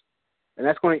Consciousness, and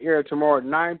that's going to air tomorrow at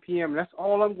 9 p.m. And that's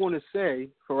all I'm going to say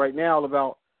for right now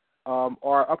about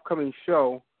our upcoming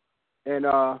show. And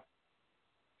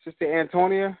Sister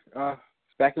Antonia,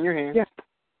 it's back in your hands. Yes.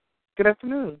 Good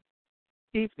afternoon.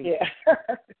 Evening.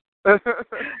 Yeah.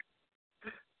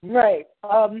 Right.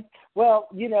 Well,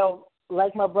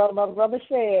 like my brother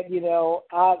said,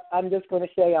 I'm just going to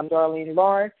say I'm Darlene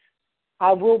Lawrence.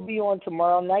 I will be on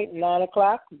tomorrow night, 9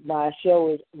 o'clock. My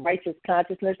show is Righteous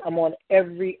Consciousness. I'm on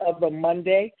every other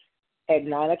Monday at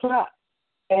 9 o'clock.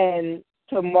 And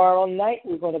tomorrow night,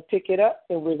 we're going to pick it up,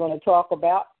 and we're going to talk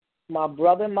about my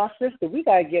brother and my sister. We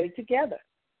got to get it together.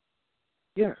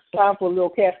 Yes. Time for a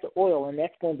little castor oil, and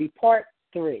that's going to be part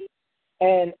 3.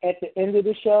 And at the end of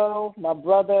the show, my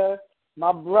brother,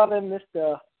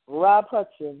 Mr. Rob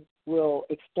Hudson, will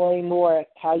explain more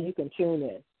how you can tune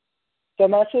in. So,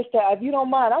 my sister, if you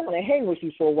don't mind, I want to hang with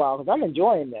you for a while because I'm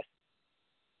enjoying this.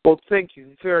 Well, thank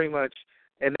you very much.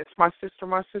 And it's my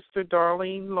sister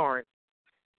Darlene Lawrence.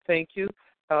 Thank you.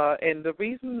 And the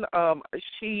reason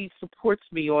she supports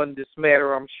me on this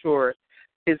matter, I'm sure,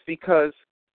 is because,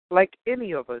 like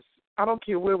any of us, I don't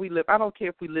care where we live. I don't care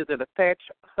if we live in a thatched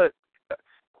hut.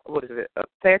 A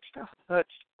thatched hut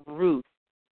roof,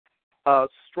 a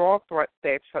straw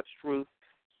thatched hut roof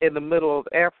in the middle of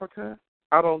Africa.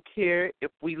 I don't care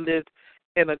if we lived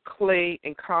in a clay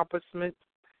encompassment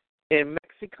in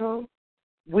Mexico.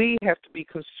 We have to be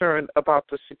concerned about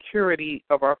the security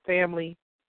of our family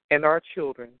and our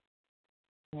children.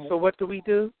 So what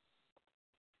do?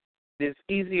 It's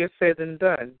easier said than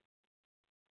done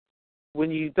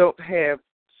when you don't have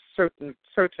certain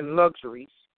luxuries.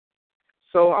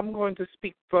 So I'm going to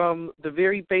speak from the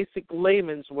very basic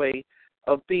layman's way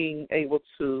of being able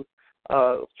to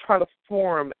try to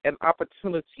form an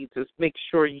opportunity to make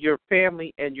sure your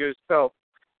family and yourself,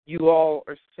 you all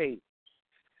are safe.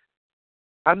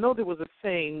 I know there was a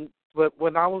saying, but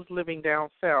when I was living down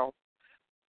south,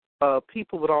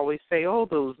 people would always say, oh,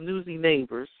 those newsy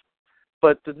neighbors.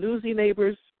 But the newsy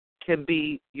neighbors can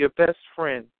be your best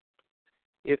friend.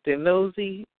 If they're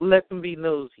nosy, let them be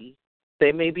nosy.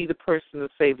 They may be the person to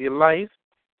save your life.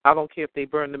 I don't care if they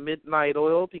burn the midnight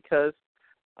oil because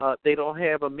they don't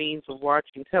have a means of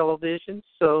watching television.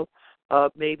 So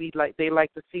maybe they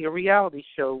like to see a reality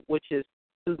show, which is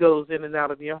who goes in and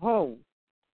out of your home.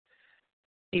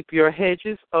 Keep your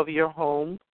hedges of your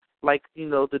home, like,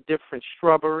 the different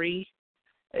shrubbery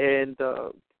and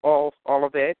all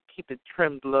of that. Keep it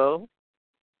trimmed low.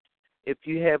 If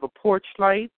you have a porch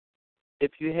light,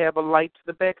 if you have a light to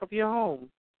the back of your home,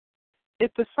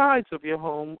 if the sides of your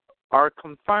home are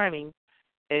confining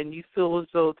and you feel as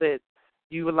though that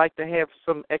you would like to have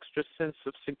some extra sense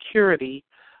of security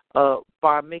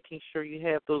by making sure you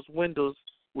have those windows,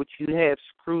 which you have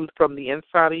screwed from the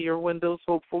inside of your windows,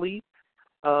 hopefully,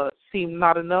 seem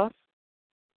not enough,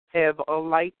 have a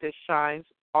light that shines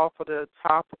off of the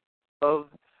top of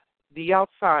the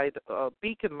outside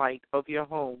beacon light of your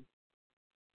home.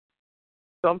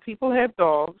 Some people have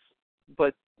dogs,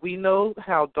 but we know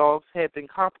how dogs have been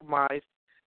compromised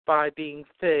by being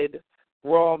fed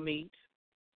raw meat.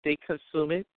 They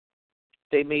consume it.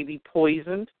 They may be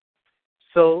poisoned.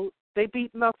 So they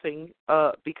beat nothing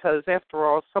because, after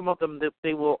all, some of them,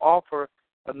 they will offer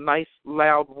a nice,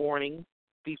 loud warning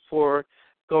before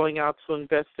going out to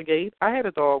investigate. I had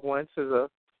a dog once as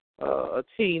a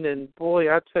teen, and,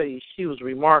 boy, I tell you, she was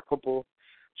remarkable.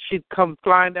 She'd come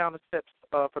flying down the steps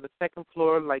for the second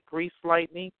floor like grease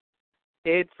lightning,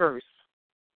 head first,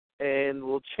 and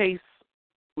will chase,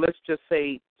 let's just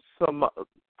say, some,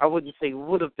 I wouldn't say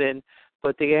would have been,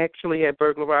 but they actually had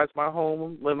burglarized my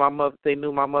home when they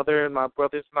knew my mother and my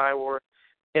brothers and I were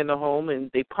in the home,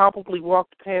 and they probably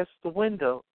walked past the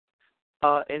window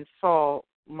and saw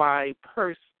my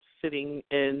purse sitting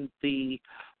in the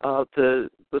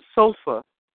sofa,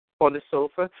 on the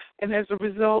sofa, and as a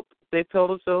result, they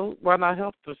felt as though, why not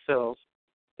help themselves?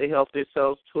 They helped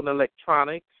themselves to an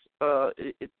electronics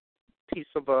piece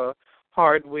of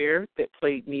hardware that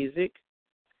played music.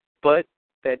 But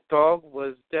that dog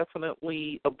was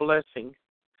definitely a blessing.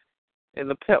 And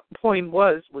the point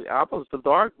was, I was the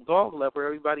dog lover.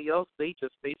 Everybody else, they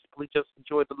just basically just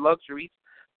enjoyed the luxuries.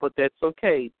 But that's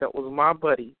okay. That was my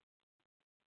buddy.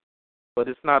 But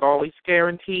it's not always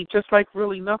guaranteed, just like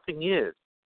really nothing is.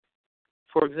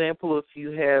 For example, if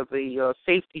you have a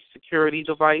safety security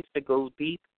device that goes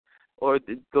beep, or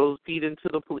it goes beep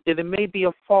into it may be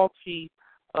a faulty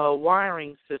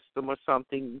wiring system or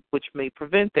something which may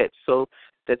prevent that. So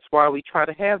that's why we try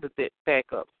to have the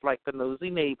backups, like the nosy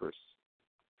neighbors.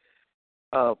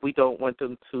 We don't want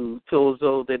them to feel as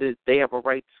though that they have a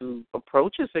right to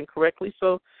approach us incorrectly,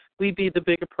 so we be the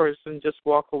bigger person, just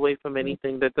walk away from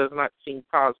anything that does not seem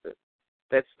positive.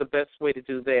 That's the best way to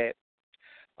do that.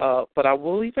 But I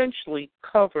will eventually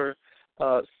cover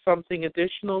something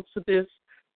additional to this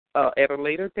at a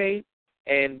later date,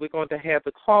 and we're going to have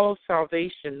the Call of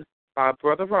Salvation by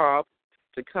Brother Rob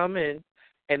to come in,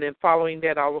 and then following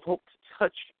that I will hope to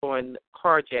touch on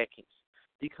carjackings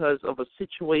because of a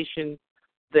situation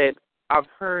that I've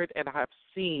heard and I've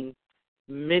seen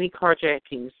many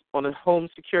carjackings on a home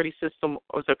security system,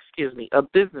 or a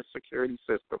business security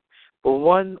system, but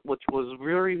one which was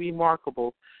really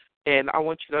remarkable. And I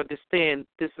want you to understand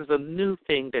this is a new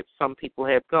thing that some people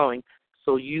have going.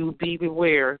 So you be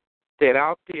aware that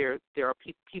out there are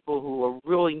people who are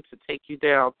willing to take you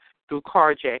down through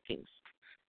carjackings.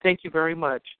 Thank you very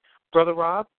much. Brother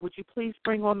Rob, would you please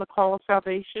bring on the Call of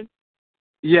Salvation?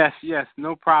 Yes,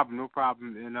 no problem.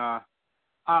 And I'd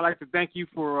like to thank you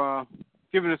for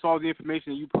giving us all the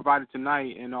information that you provided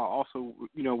tonight, and also,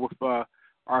 with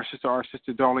our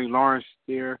sister Darlene Lawrence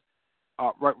there,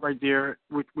 right there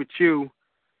with you,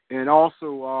 and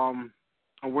also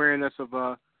awareness of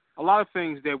a lot of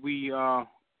things that we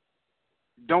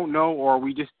don't know, or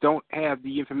we just don't have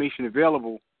the information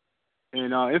available.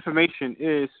 And information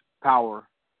is power,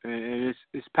 and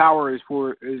its power is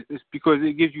because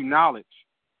it gives you knowledge.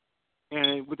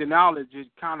 And with the knowledge, it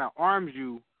kind of arms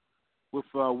you with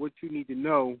what you need to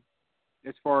know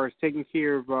as far as taking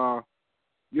care of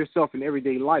yourself in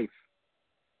everyday life.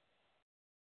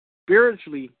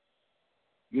 Spiritually,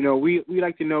 we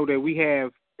like to know that we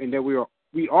have and that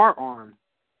we are armed.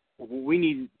 We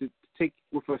need to take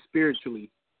with us spiritually.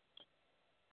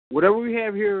 Whatever we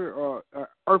have here,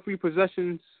 earthly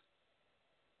possessions,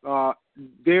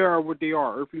 they are what they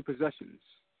are, earthly possessions.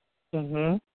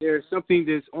 Mm-hmm. There's something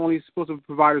that's only supposed to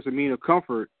provide us a mean of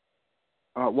comfort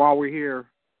while we're here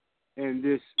in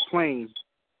this plane.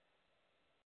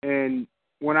 And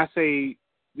when I say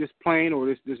this plane or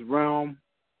this realm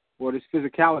or this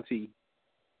physicality,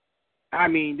 I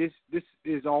mean this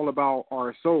is all about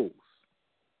our souls.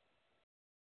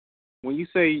 When you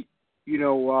say,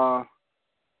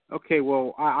 okay,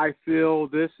 well, I feel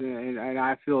this and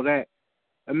I feel that.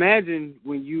 Imagine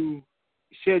when you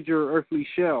shed your earthly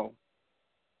shell.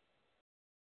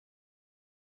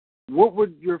 What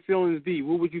would your feelings be?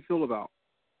 What would you feel about?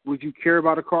 Would you care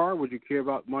about a car? Would you care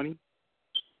about money?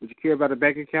 Would you care about a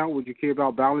bank account? Would you care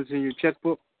about balance in your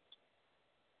checkbook?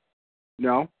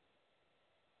 No.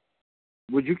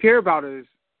 What you care about is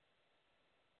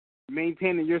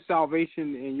maintaining your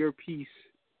salvation and your peace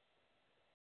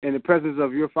in the presence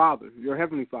of your Father, your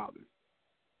Heavenly Father.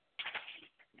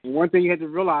 And one thing you have to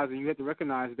realize and you have to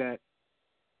recognize that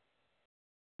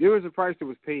there was a price that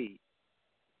was paid.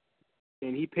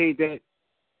 And he paid that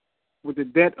with the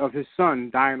debt of his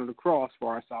son dying on the cross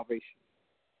for our salvation.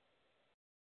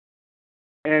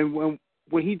 And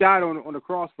when he died on the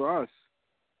cross for us,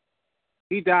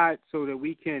 he died so that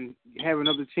we can have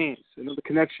another chance, another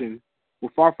connection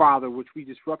with our Father, which we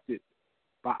disrupted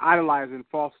by idolizing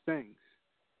false things.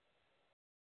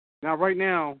 Now, right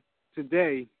now,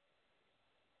 today,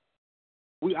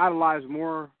 we idolize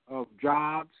more of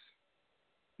jobs,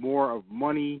 more of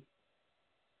money,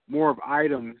 more of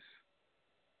items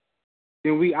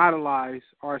than we idolize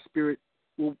our spirit.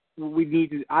 We need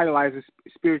to idolize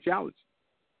spirituality.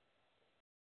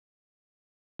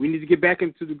 We need to get back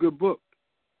into the good book,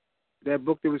 that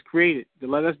book that was created to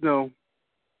let us know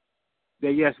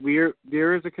that, yes,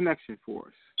 there is a connection for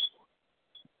us.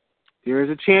 There is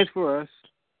a chance for us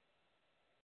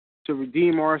to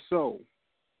redeem our soul,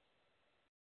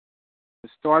 to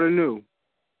start anew,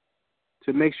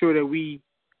 to make sure that we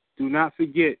do not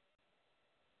forget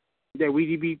that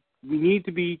we need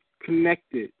to be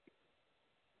connected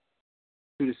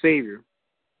to the Savior.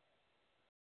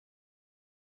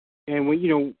 And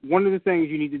when one of the things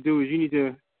you need to do is you need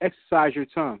to exercise your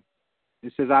tongue.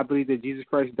 It says, I believe that Jesus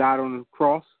Christ died on the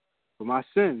cross for my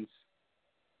sins.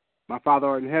 My Father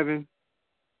art in heaven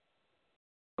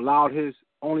allowed his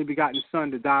only begotten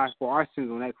Son to die for our sins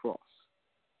on that cross.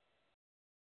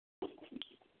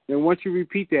 then once you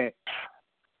repeat that,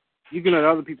 you can let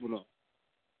other people know.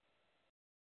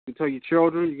 You can tell your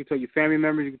children, you can tell your family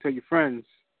members, you can tell your friends.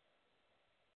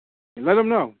 And let them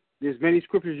know. There's many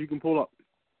scriptures you can pull up.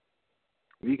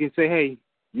 You can say, hey,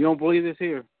 you don't believe this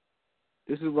here.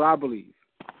 This is what I believe.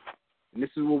 And this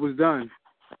is what was done.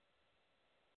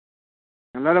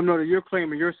 And let them know that you're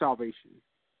claiming your salvation.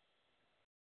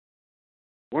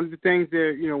 One of the things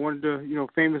that, one of the,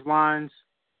 famous lines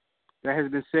that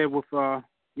has been said with,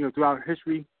 throughout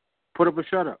history, put up or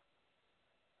shut up.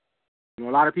 A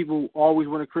lot of people always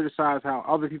want to criticize how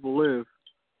other people live.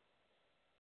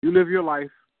 You live your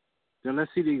life, then let's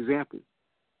see the example.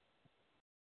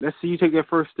 Let's see you take that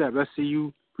first step. Let's see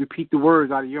you repeat the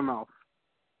words out of your mouth.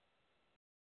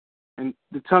 And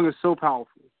the tongue is so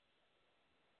powerful.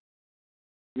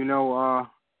 I know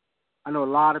a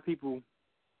lot of people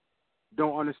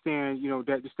don't understand,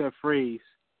 that phrase.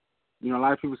 A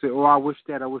lot of people say, oh, I wish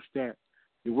that.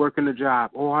 You're working a job.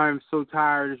 Oh, I'm so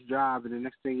tired of this job. And the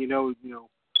next thing you know,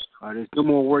 there's no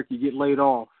more work. You get laid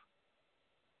off.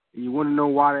 And you want to know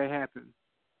why that happened.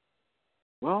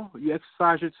 Well, you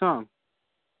exercise your tongue.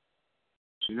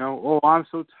 Oh, I'm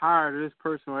so tired of this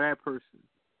person or that person.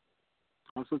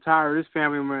 I'm so tired of this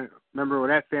family member or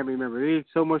that family member. They're in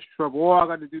so much trouble. Oh, I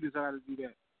got to do this. I got to do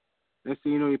that. Next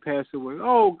thing you know, you pass away.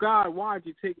 Oh, God, why did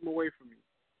you take him away from me?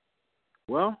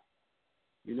 Well,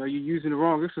 you're using the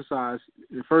wrong exercise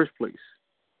in the first place.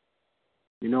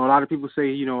 A lot of people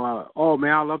say, oh,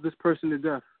 man, I love this person to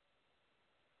death.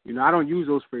 I don't use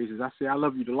those phrases. I say, I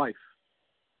love you to life.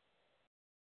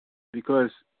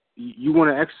 Because you want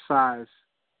to exercise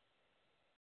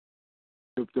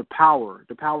the power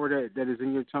that is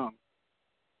in your tongue.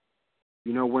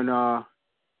 When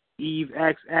Eve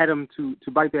asked Adam to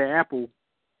bite that apple,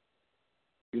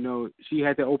 she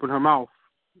had to open her mouth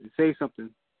and say something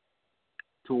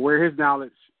to aware his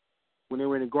knowledge when they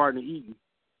were in the Garden of Eden.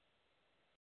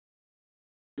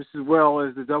 Just as well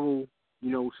as the devil,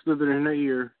 slithered in her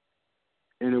ear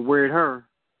and awared her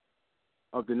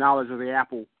of the knowledge of the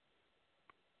apple.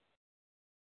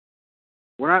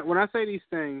 When I say these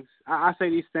things, I say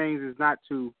these things is not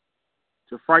to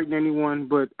frighten anyone,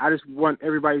 but I just want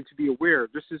everybody to be aware.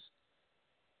 This is,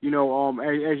 as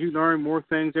you learn more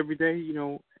things every day,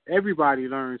 everybody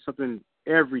learns something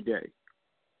every day.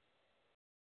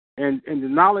 And the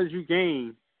knowledge you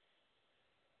gain,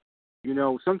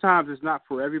 sometimes it's not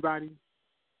for everybody.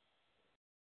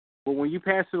 But when you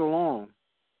pass it along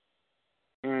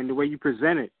and the way you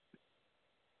present it,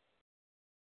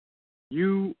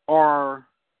 you are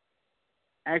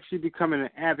actually becoming an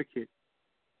advocate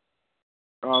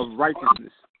of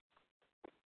righteousness.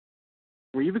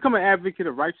 When you become an advocate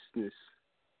of righteousness,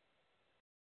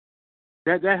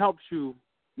 that helps you,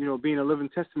 being a living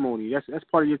testimony. That's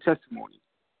part of your testimony.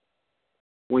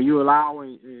 When you allow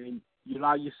and you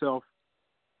allow yourself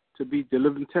to be the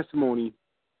living testimony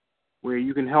where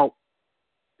you can help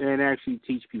and actually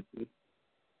teach people.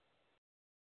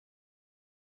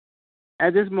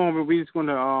 At this moment, we're just going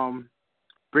to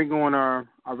bring on our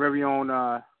very own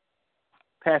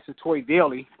Pastor Toy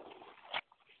Daly.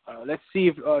 Let's see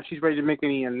if she's ready to make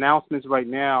any announcements right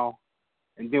now,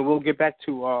 and then we'll get back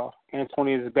to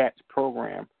Antonia Zabat's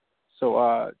program.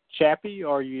 So, Chappie,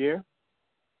 are you here?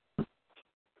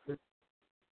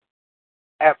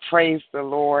 Praise the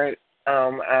Lord.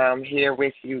 I'm here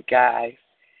with you guys,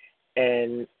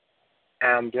 and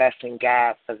I'm blessing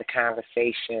God for the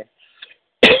conversation.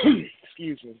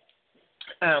 Excuse me.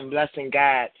 I'm blessing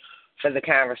God for the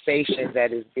conversation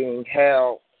that is being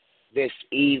held this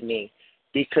evening,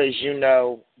 because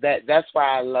that's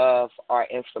why I love our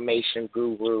information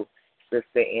guru,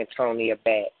 Sister Antonia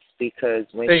Batts, because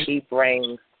when she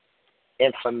brings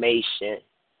information,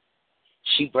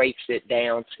 she breaks it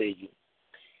down to you.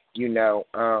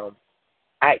 If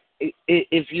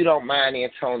you don't mind,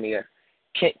 Antonia,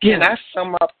 can I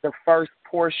sum up the first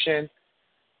portion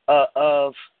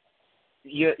of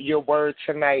your word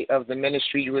tonight of the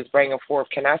ministry you was bringing forth?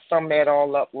 Can I sum that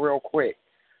all up real quick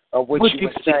of what you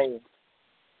were saying?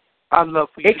 I'd love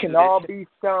for you. It can all be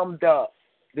summed up.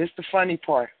 This is the funny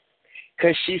part,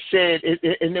 because she said,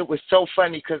 and it was so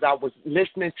funny because I was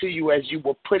listening to you as you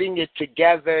were putting it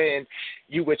together and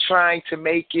you were trying to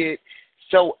make it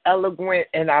so eloquent,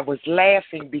 and I was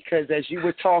laughing because as you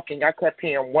were talking, I kept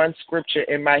hearing one scripture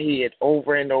in my head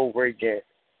over and over again.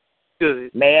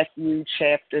 Good. Matthew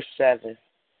chapter 7,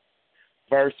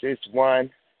 verses 1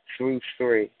 through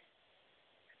 3.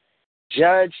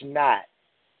 Judge not,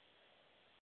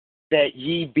 that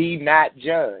ye be not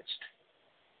judged.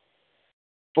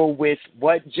 For with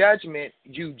what judgment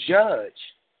you judge,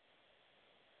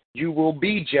 you will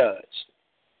be judged.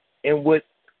 And with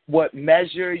what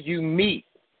measure you meet,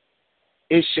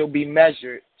 it shall be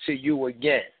measured to you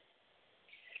again.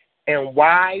 And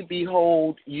why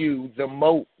behold you the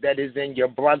mote that is in your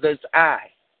brother's eye,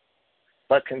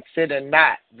 but consider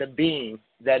not the beam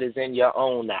that is in your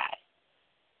own eye?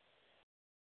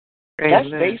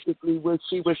 Amen. That's basically what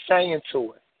she was saying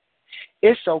to us.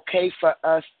 It's okay for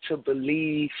us to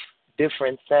believe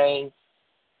different things,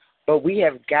 but we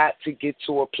have got to get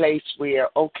to a place where,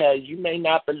 okay, you may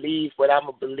not believe what I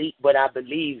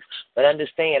believe, but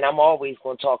understand I'm always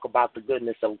going to talk about the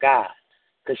goodness of God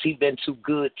because He's been too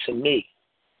good to me.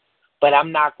 But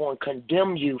I'm not going to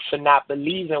condemn you for not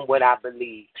believing what I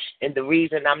believe. And the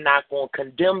reason I'm not going to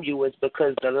condemn you is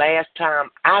because the last time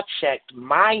I checked,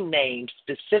 my name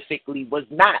specifically was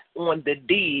not on the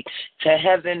deed to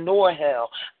heaven nor hell.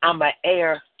 I'm an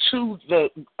heir to the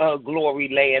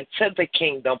glory land, to the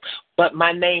kingdom, but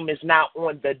my name is not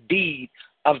on the deed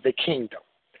of the kingdom.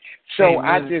 So Amen.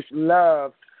 I just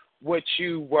love what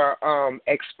you were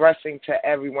expressing to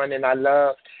everyone, and I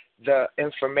love the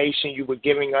information you were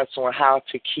giving us on how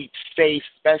to keep safe,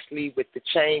 especially with the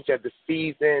change of the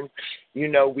season. You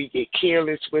know, we get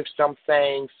careless with some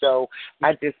things. So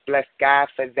I just bless God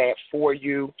for that for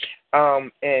you.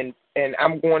 And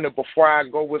I'm going to, before I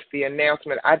go with the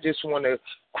announcement, I just want to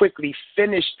quickly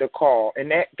finish the call. And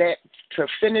that to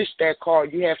finish that call,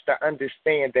 you have to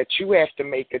understand that you have to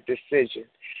make a decision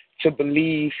to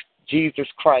believe Jesus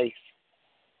Christ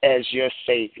as your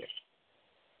Savior.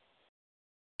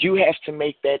 You have to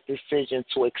make that decision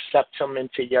to accept Him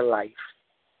into your life.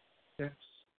 Yes.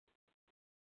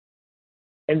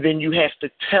 And then you have to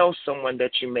tell someone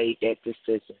that you made that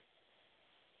decision.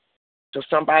 So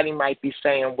somebody might be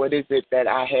saying, what is it that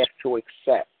I have to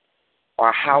accept?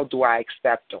 Or how do I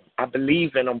accept them? I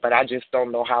believe in them, but I just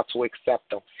don't know how to accept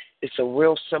them. It's a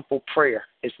real simple prayer.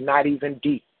 It's not even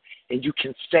deep. And you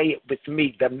can say it with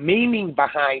me. The meaning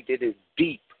behind it is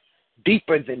deep,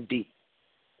 deeper than deep.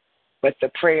 But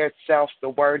the prayer itself, the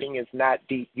wording is not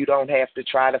deep. You don't have to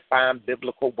try to find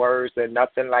biblical words or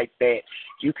nothing like that.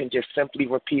 You can just simply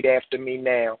repeat after me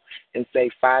now and say,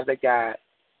 Father God,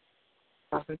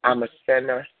 I'm a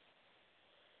sinner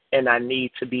and I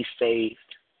need to be saved.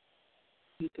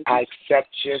 I accept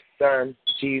your Son,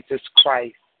 Jesus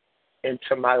Christ,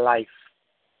 into my life.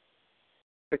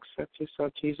 Accept your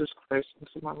Son, Jesus Christ,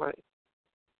 into my life.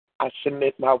 I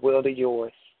submit my will to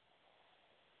yours.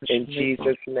 In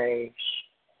Jesus' name.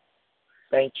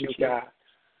 Thank you, God.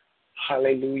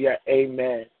 Hallelujah.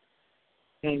 Amen.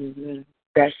 Amen.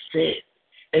 That's it.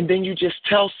 And then you just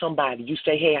tell somebody. You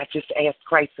say, hey, I just asked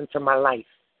Christ into my life.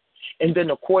 And then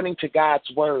according to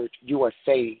God's word, you are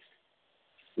saved.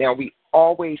 Now, we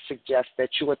always suggest that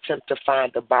you attempt to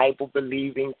find a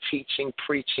Bible-believing, teaching,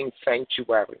 preaching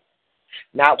sanctuary.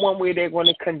 Not one where they're going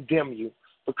to condemn you.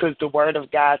 Because the word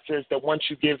of God says that once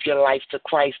you give your life to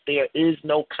Christ, there is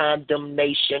no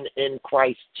condemnation in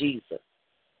Christ Jesus.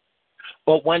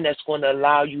 But one that's going to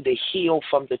allow you to heal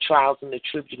from the trials and the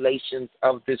tribulations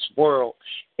of this world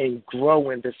and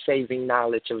grow in the saving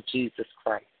knowledge of Jesus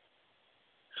Christ.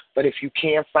 But if you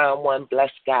can't find one,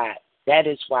 bless God. That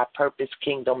is why Purpose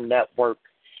Kingdom Network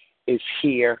is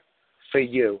here for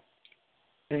you.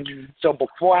 Mm-hmm. So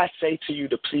before I say to you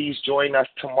to please join us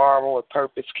tomorrow at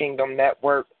Purpose Kingdom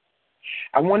Network,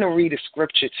 I want to read a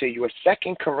scripture to you,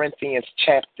 2 Corinthians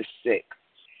chapter 6.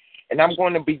 And I'm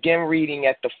going to begin reading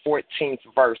at the 14th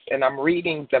verse. And I'm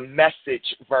reading the Message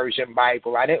Version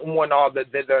Bible. I didn't want all the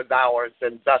thithers, ours,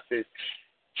 and thuses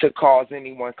to cause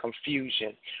anyone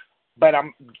confusion. But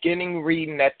I'm beginning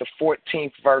reading at the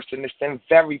 14th verse, and it's in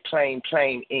very plain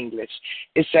English.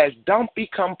 It says, don't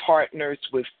become partners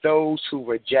with those who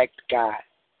reject God.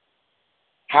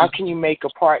 How can you make a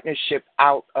partnership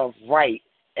out of right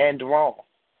and wrong?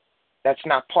 That's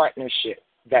not partnership.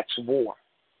 That's war.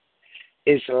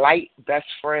 Is light best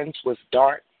friends with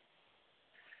dark?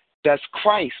 Does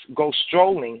Christ go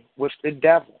strolling with the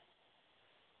devil?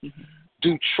 Mm-hmm.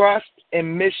 Do trust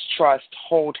and mistrust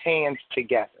hold hands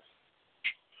together?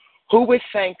 Who would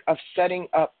think of setting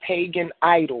up pagan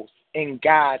idols in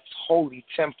God's holy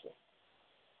temple?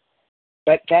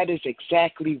 But that is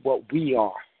exactly what we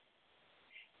are.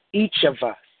 Each of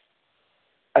us,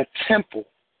 a temple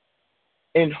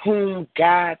in whom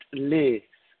God lives.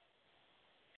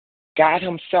 God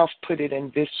Himself put it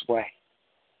in this way.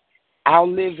 I'll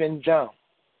live in them,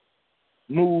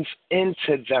 move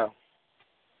into them.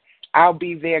 I'll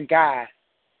be their God,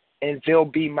 and they'll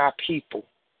be my people.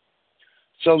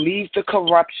 So leave the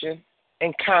corruption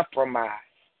and compromise.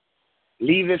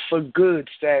 Leave it for good,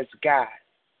 says God.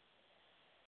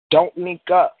 Don't link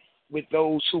up with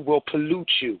those who will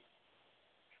pollute you.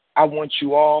 I want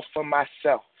you all for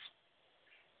myself.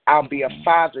 I'll be a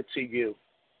father to you.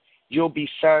 You'll be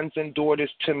sons and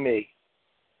daughters to me.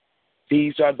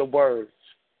 These are the words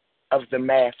of the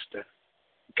Master,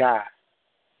 God.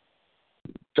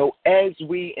 So as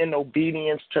we, in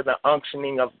obedience to the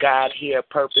unctioning of God here at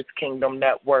Purpose Kingdom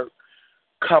Network,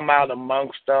 come out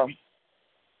amongst them,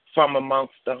 from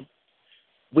amongst them,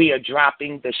 we are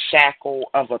dropping the shackle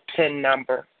of a PIN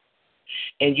number.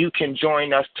 And you can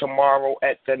join us tomorrow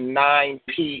at the 9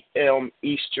 p.m.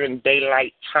 Eastern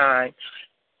Daylight Time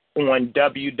on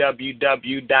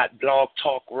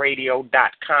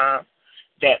www.blogtalkradio.com.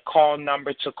 That call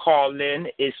number to call in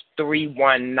is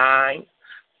 319-527-6091.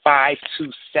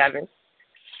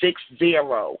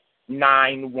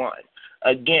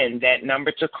 Again, that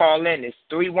number to call in is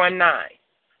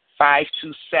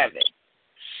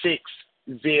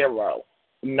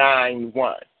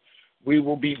 319-527-6091. We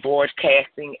will be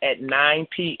broadcasting at 9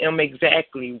 p.m.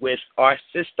 exactly with our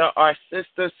sister,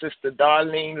 Sister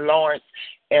Darlene Lawrence,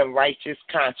 and Righteous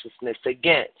Consciousness.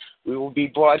 Again, we will be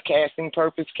broadcasting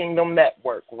Purpose Kingdom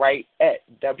Network right at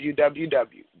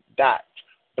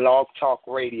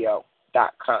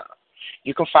www.blogtalkradio.com.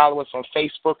 You can follow us on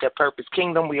Facebook at Purpose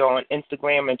Kingdom. We are on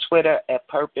Instagram and Twitter at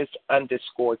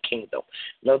Purpose_Kingdom.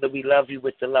 Know that we love you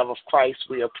with the love of Christ.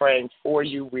 We are praying for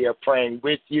you. We are praying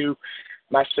with you.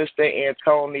 My sister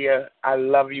Antonia, I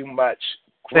love you much.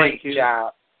 Great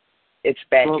job. It's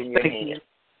back in your hands.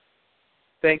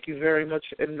 Thank you very much.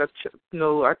 And I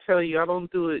tell you, I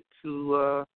don't do it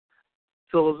to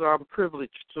feel as I'm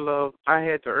privileged to love. I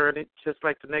had to earn it, just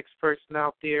like the next person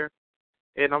out there.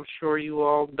 And I'm sure you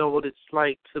all know what it's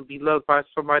like to be loved by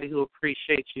somebody who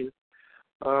appreciates you.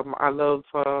 I love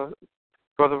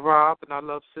Brother Rob, and I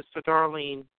love Sister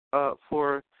Darlene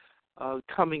for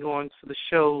coming on to the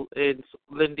show and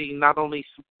lending not only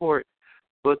support,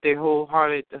 but their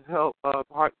wholehearted help,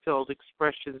 heartfelt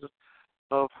expressions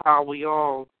of how we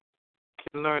all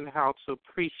can learn how to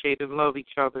appreciate and love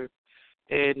each other.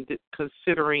 And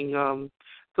considering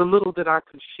the little that I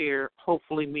can share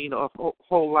hopefully mean a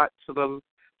whole lot to the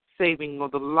saving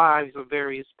of the lives of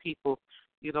various people.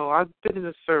 You know, I've been in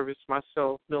the service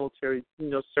myself, military,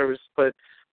 service, but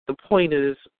the point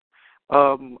is,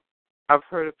 I've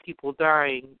heard of people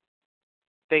dying.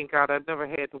 Thank God I never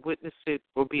had to witness it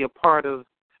or be a part of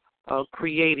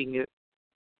creating it.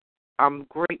 I'm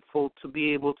grateful to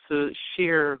be able to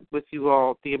share with you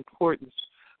all the importance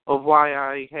of why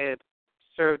I had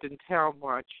served in Town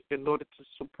Watch in order to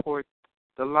support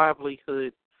the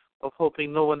livelihood of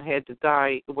hoping no one had to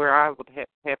die where I would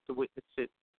have to witness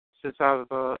it, since I've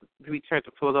returned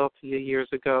to Philadelphia years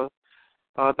ago.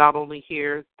 Not only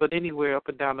here, but anywhere up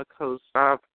and down the coast.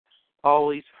 I've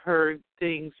always heard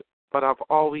things, but I've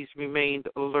always remained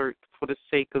alert for the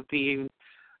sake of being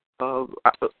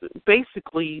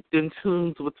basically in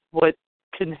tune with what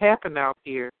can happen out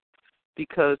here,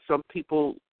 because some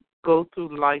people go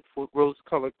through life with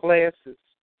rose-colored glasses.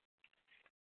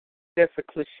 That's a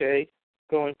cliche,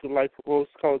 going through life with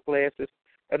rose-colored glasses.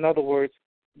 In other words,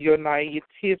 your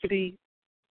naivety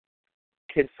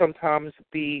can sometimes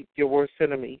be your worst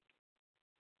enemy.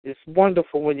 It's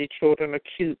wonderful when your children are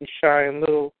cute and shy and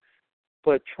little,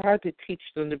 but try to teach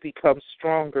them to become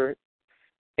stronger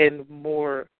and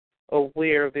more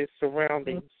aware of their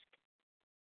surroundings.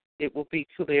 It will be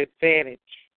to their advantage.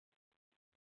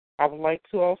 I would like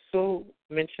to also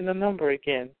mention a number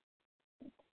again.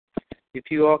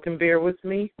 If you all can bear with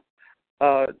me,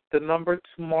 the number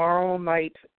tomorrow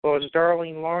night on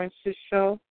Darlene Lawrence's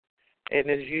show, and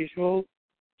as usual,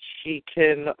 she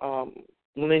can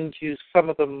lend you some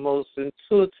of the most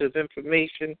intuitive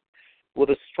information with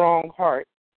a strong heart.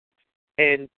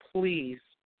 And please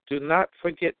do not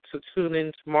forget to tune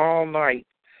in tomorrow night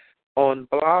on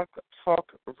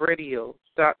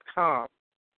blogtalkradio.com,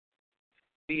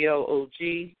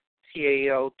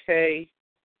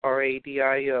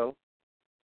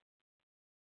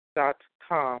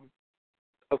 blogtalkradio.com.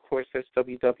 Of course, that's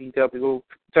www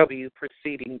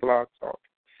preceding Blog Talk.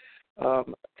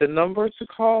 The number to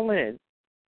call in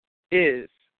is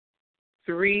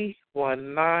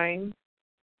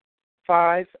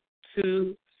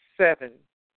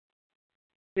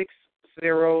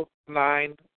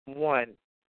 319-527-6091.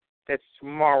 That's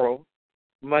tomorrow,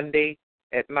 Monday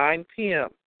at 9 p.m.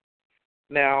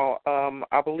 Now,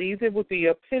 I believe there would be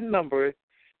a PIN number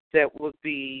that would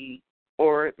be,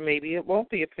 or maybe it won't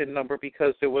be a PIN number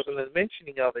because there wasn't a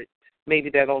mentioning of it. Maybe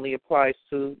that only applies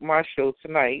to my show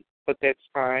tonight, but that's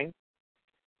fine.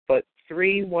 But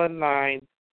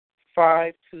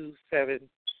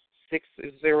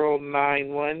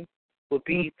 319-527-6091 will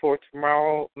be for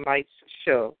tomorrow night's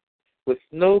show, with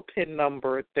no PIN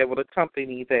number that would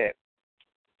accompany that.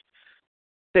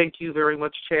 Thank you very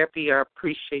much, Chappie. I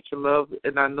appreciate your love,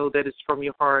 and I know that it's from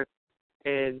your heart.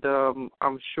 And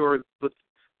I'm sure with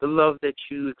the love that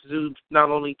you exude, not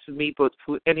only to me, but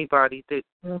to anybody that,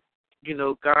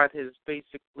 God has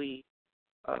basically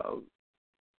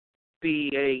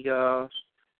be a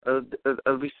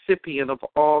recipient of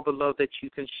all the love that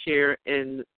you can share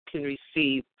and can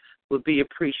receive would be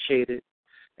appreciated.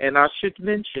 And I should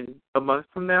mention, a month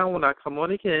from now when I come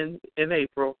on again in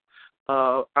April,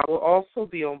 I will also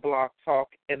be on Blog Talk,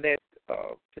 and that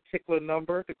particular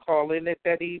number to call in at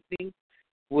that evening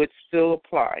would still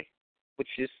apply, which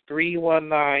is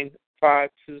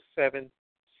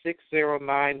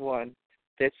 319-527-6091.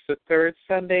 That's the third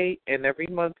Sunday and every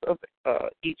month of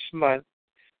each month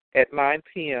at 9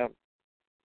 p.m.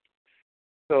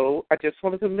 So I just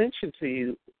wanted to mention to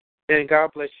you, and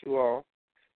God bless you all.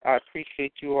 I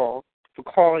appreciate you all for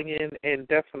calling in and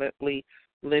definitely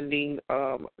lending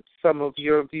some of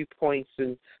your viewpoints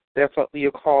and definitely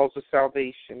your calls of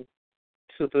salvation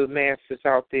to the masses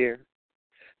out there.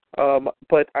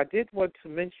 But I did want to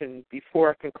mention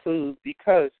before I conclude,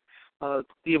 because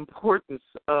the importance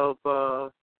of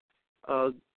the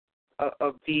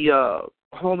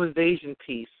home invasion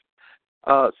piece,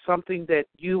 something that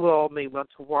you all may want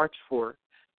to watch for.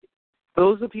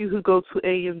 Those of you who go to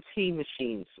AMT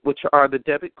machines, which are the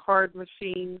debit card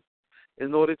machines,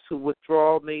 in order to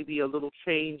withdraw maybe a little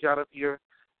change out of your,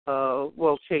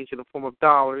 change in the form of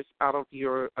dollars out of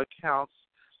your accounts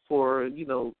for,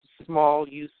 small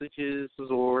usages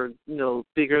or,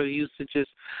 bigger usages,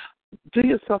 do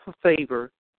yourself a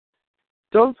favor.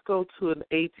 Don't go to an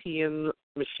ATM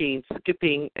machine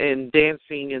skipping and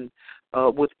dancing and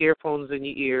with earphones in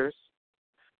your ears,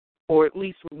 or at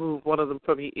least remove one of them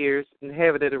from your ears and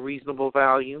have it at a reasonable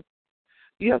value.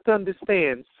 You have to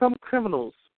understand, some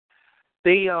criminals,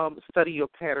 they study your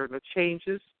pattern of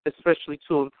changes, especially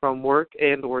to and from work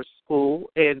and or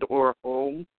school and or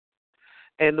home.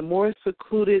 And the more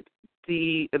secluded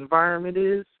the environment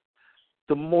is,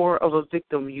 the more of a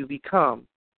victim you become.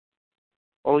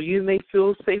 Or you may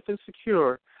feel safe and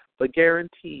secure, but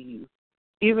guarantee you,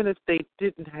 even if they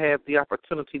didn't have the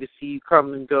opportunity to see you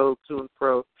come and go to and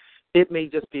fro, it may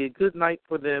just be a good night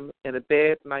for them and a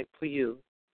bad night for you.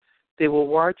 They will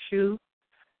watch you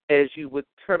as you would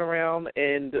turn around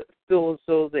and feel as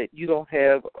though that you don't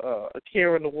have a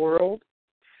care in the world,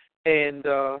 and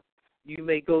you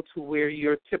may go to where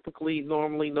you're typically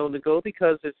normally known to go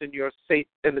because it's in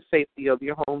the safety of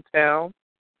your hometown.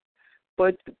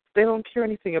 But they don't care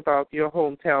anything about your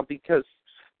hometown because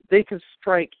they can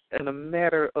strike in a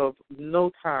matter of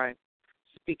no time,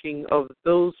 speaking of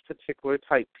those particular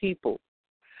type people.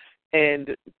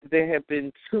 And there have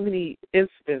been too many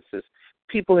instances.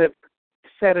 People have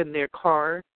sat in their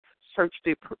car, searched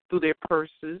through their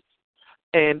purses,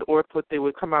 and or thought they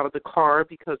would come out of the car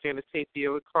because they're in the safety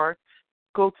of the car,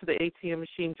 go to the ATM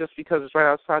machine just because it's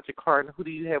right outside your car, and who do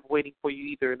you have waiting for you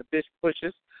either in the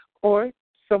bushes or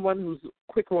someone who's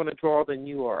quicker on the draw than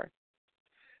you are?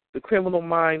 The criminal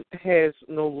mind has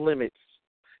no limits,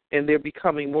 and they're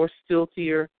becoming more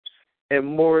stealthier and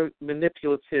more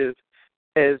manipulative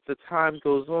as the time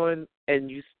goes on, and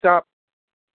you stop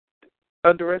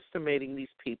underestimating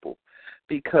these people,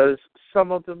 because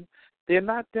some of them, they're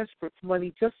not desperate for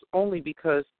money just only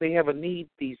because they have a need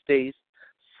these days.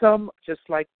 Some just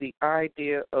like the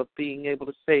idea of being able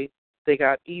to say they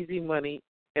got easy money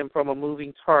and from a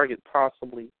moving target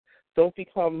possibly. Don't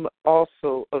become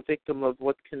also a victim of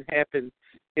what can happen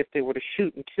if they were to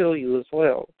shoot and kill you as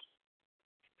well.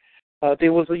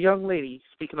 There was a young lady,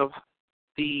 speaking of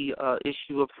the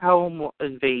issue of home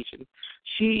invasion.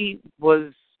 She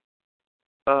was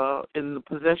in the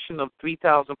possession of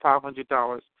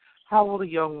 $3,500. How will a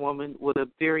young woman with a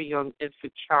very young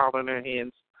infant child in her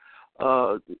hands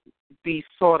be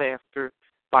sought after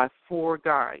by four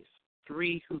guys,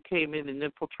 three who came in and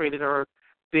infiltrated her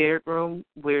bedroom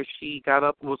where she got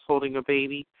up and was holding her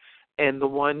baby, and the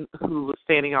one who was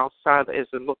standing outside as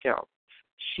a lookout?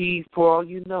 She, for all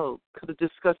you know, could have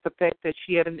discussed the fact that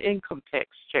she had an income tax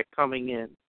check coming in.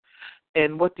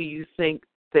 And what do you think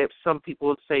that some people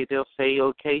would say? They'll say,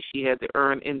 okay, she had to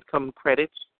earn income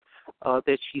credits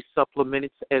that she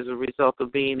supplemented as a result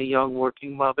of being a young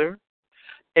working mother,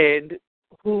 and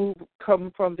who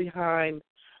come from behind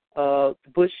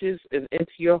bushes and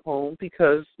into your home,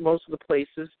 because most of the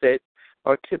places that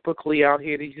are typically out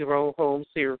here, these your own homes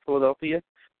here in Philadelphia,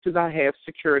 do not have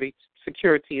security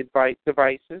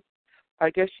devices. I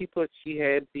guess she thought she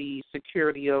had the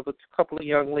security of a couple of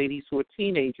young ladies who were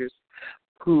teenagers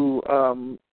who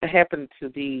happened to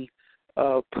be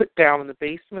put down in the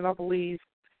basement, I believe,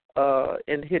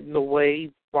 and hidden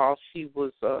away while she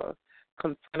was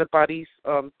confronted by these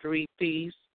 3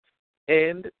 thieves.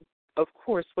 And, of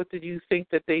course, what did you think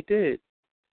that they did?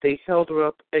 They held her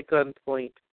up at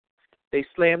gunpoint. They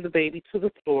slammed the baby to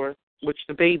the floor, which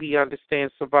the baby,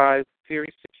 understands, survived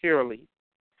very securely.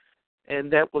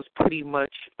 And that was pretty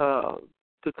much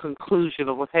the conclusion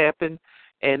of what happened.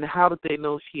 And how did they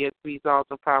know she had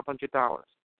 $3,500?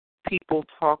 People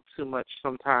talk too much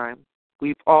sometimes.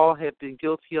 We've all have been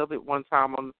guilty of it one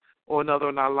time or another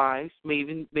in our lives,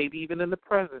 maybe even in the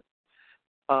present.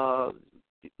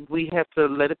 We have to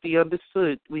let it be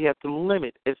understood. We have to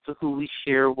limit as to who we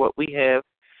share what we have,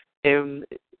 and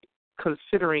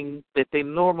considering that they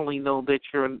normally know that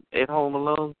you're at home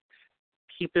alone,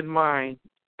 keep in mind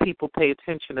people pay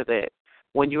attention to that.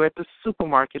 When you're at the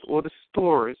supermarket or the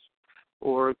stores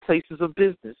or places of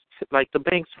business, like the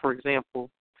banks, for example,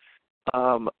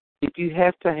 if you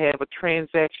have to have a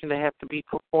transaction that have to be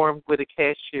performed with a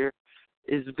cashier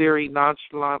is very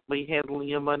nonchalantly handling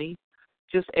your money,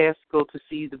 just ask, go to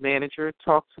see the manager,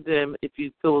 talk to them if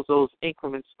you feel those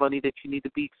increments money that you need to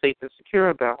be safe and secure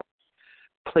about.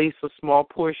 Place a small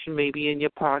portion maybe in your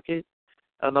pocket.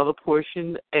 Another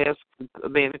portion, ask a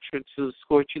manager to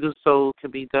escort you to, so it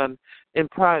can be done in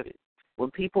private.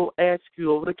 When people ask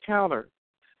you over the counter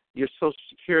your Social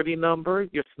Security number,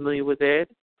 you're familiar with that,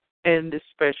 and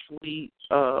especially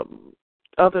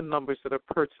other numbers that are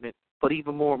pertinent, but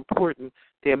even more important,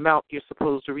 the amount you're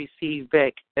supposed to receive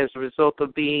back as a result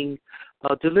of being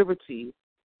delivered to you.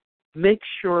 Make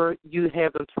sure you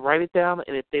have them to write it down,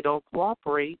 and if they don't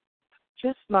cooperate,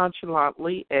 just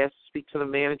nonchalantly speak to the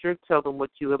manager, tell them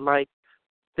what you would like.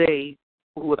 They,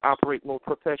 who would operate more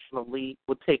professionally,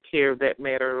 would take care of that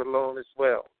matter alone as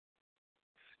well.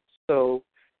 So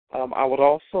I would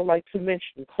also like to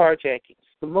mention carjackings.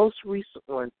 The most recent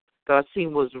one that I've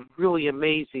seen was really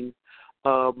amazing.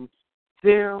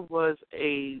 There was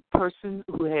a person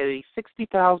who had a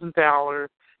 $60,000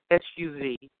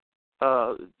 SUV,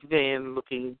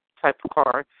 van-looking type of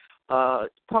car,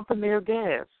 pumping their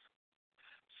gas.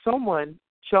 Someone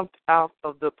jumped out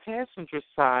of the passenger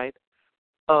side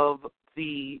of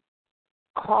the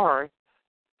car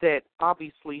that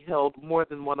obviously held more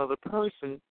than one other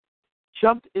person,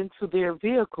 jumped into their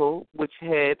vehicle, which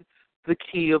had the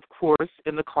key, of course,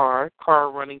 in the car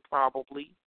running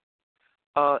probably,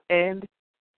 and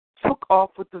took off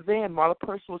with the van while the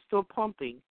person was still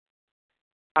pumping.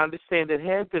 I understand it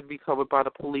had been recovered by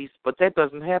the police, but that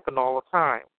doesn't happen all the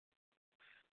time.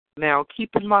 Now, keep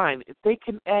in mind, if they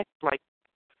can act like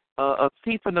a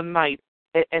thief in the night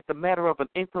at the matter of an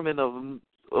increment of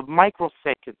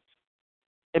microseconds,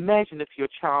 imagine if your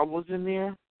child was in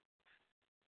there.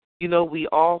 You know, we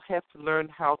all have to learn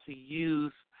how to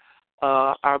use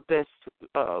our best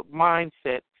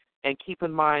mindset, and keep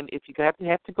in mind, if you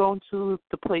have to go into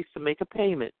the place to make a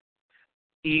payment,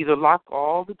 either lock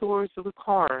all the doors of the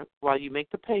car while you make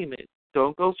the payment.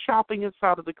 Don't go shopping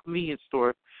inside of the convenience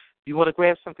store. If you want to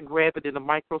grab something, grab it in a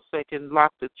microsecond,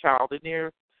 lock the child in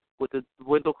there with the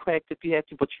window cracked if you have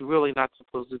to, but you're really not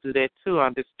supposed to do that too, I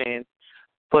understand.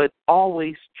 But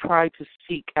always try to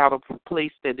seek out a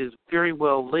place that is very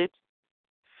well lit.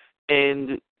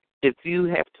 And if you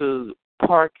have to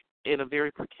park in a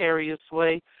very precarious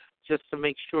way, just to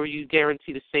make sure you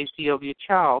guarantee the safety of your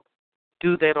child,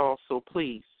 do that also,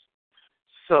 please.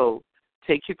 So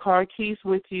take your car keys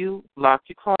with you, lock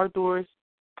your car doors,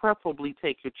 preferably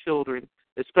take your children,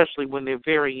 especially when they're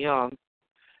very young,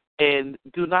 and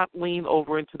do not lean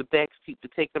over into the back seat to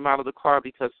take them out of the car,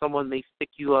 because someone may stick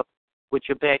you up with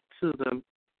your back to them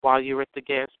while you're at the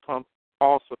gas pump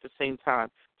also at the same time.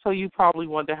 So you probably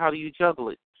wonder, how do you juggle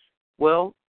it?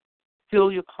 Well,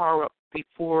 fill your car up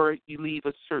before you leave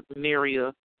a certain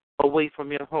area away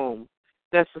from your home.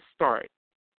 That's a start.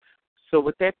 So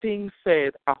with that being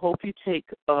said, I hope you take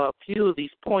a few of these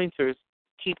pointers,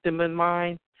 keep them in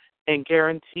mind, and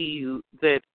guarantee you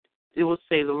that it will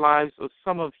save the lives of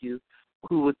some of you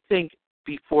who would think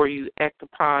before you act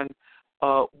upon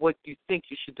what you think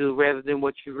you should do rather than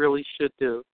what you really should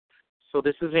do. So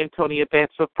this is Antonia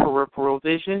Batts of Peripheral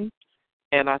Vision,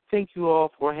 and I thank you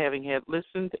all for having had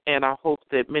listened, and I hope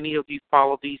that many of you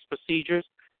follow these procedures.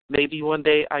 Maybe one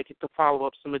day I get to follow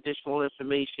up some additional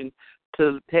information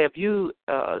to have you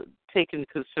take into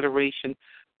consideration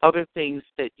other things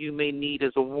that you may need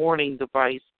as a warning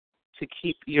device to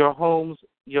keep your homes,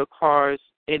 your cars,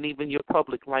 and even your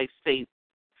public life safe.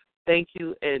 Thank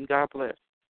you, and God bless.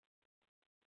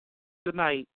 Good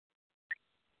night.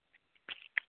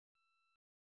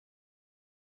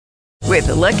 With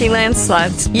the Lucky Land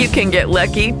Slots, you can get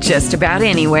lucky just about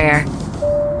anywhere.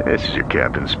 This is your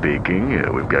captain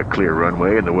speaking. We've got clear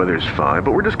runway and the weather's fine,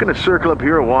 but we're just going to circle up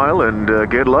here a while and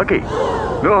get lucky.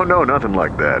 No, nothing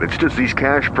like that. It's just these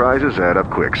cash prizes add up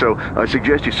quick. So I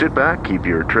suggest you sit back, keep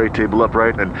your tray table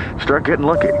upright, and start getting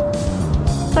lucky.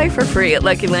 Play for free at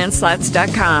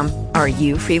LuckyLandSlots.com. Are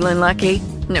you feeling lucky?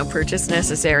 No purchase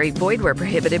necessary. Void where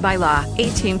prohibited by law.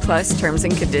 18+ terms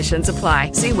and conditions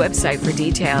apply. See website for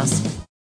details.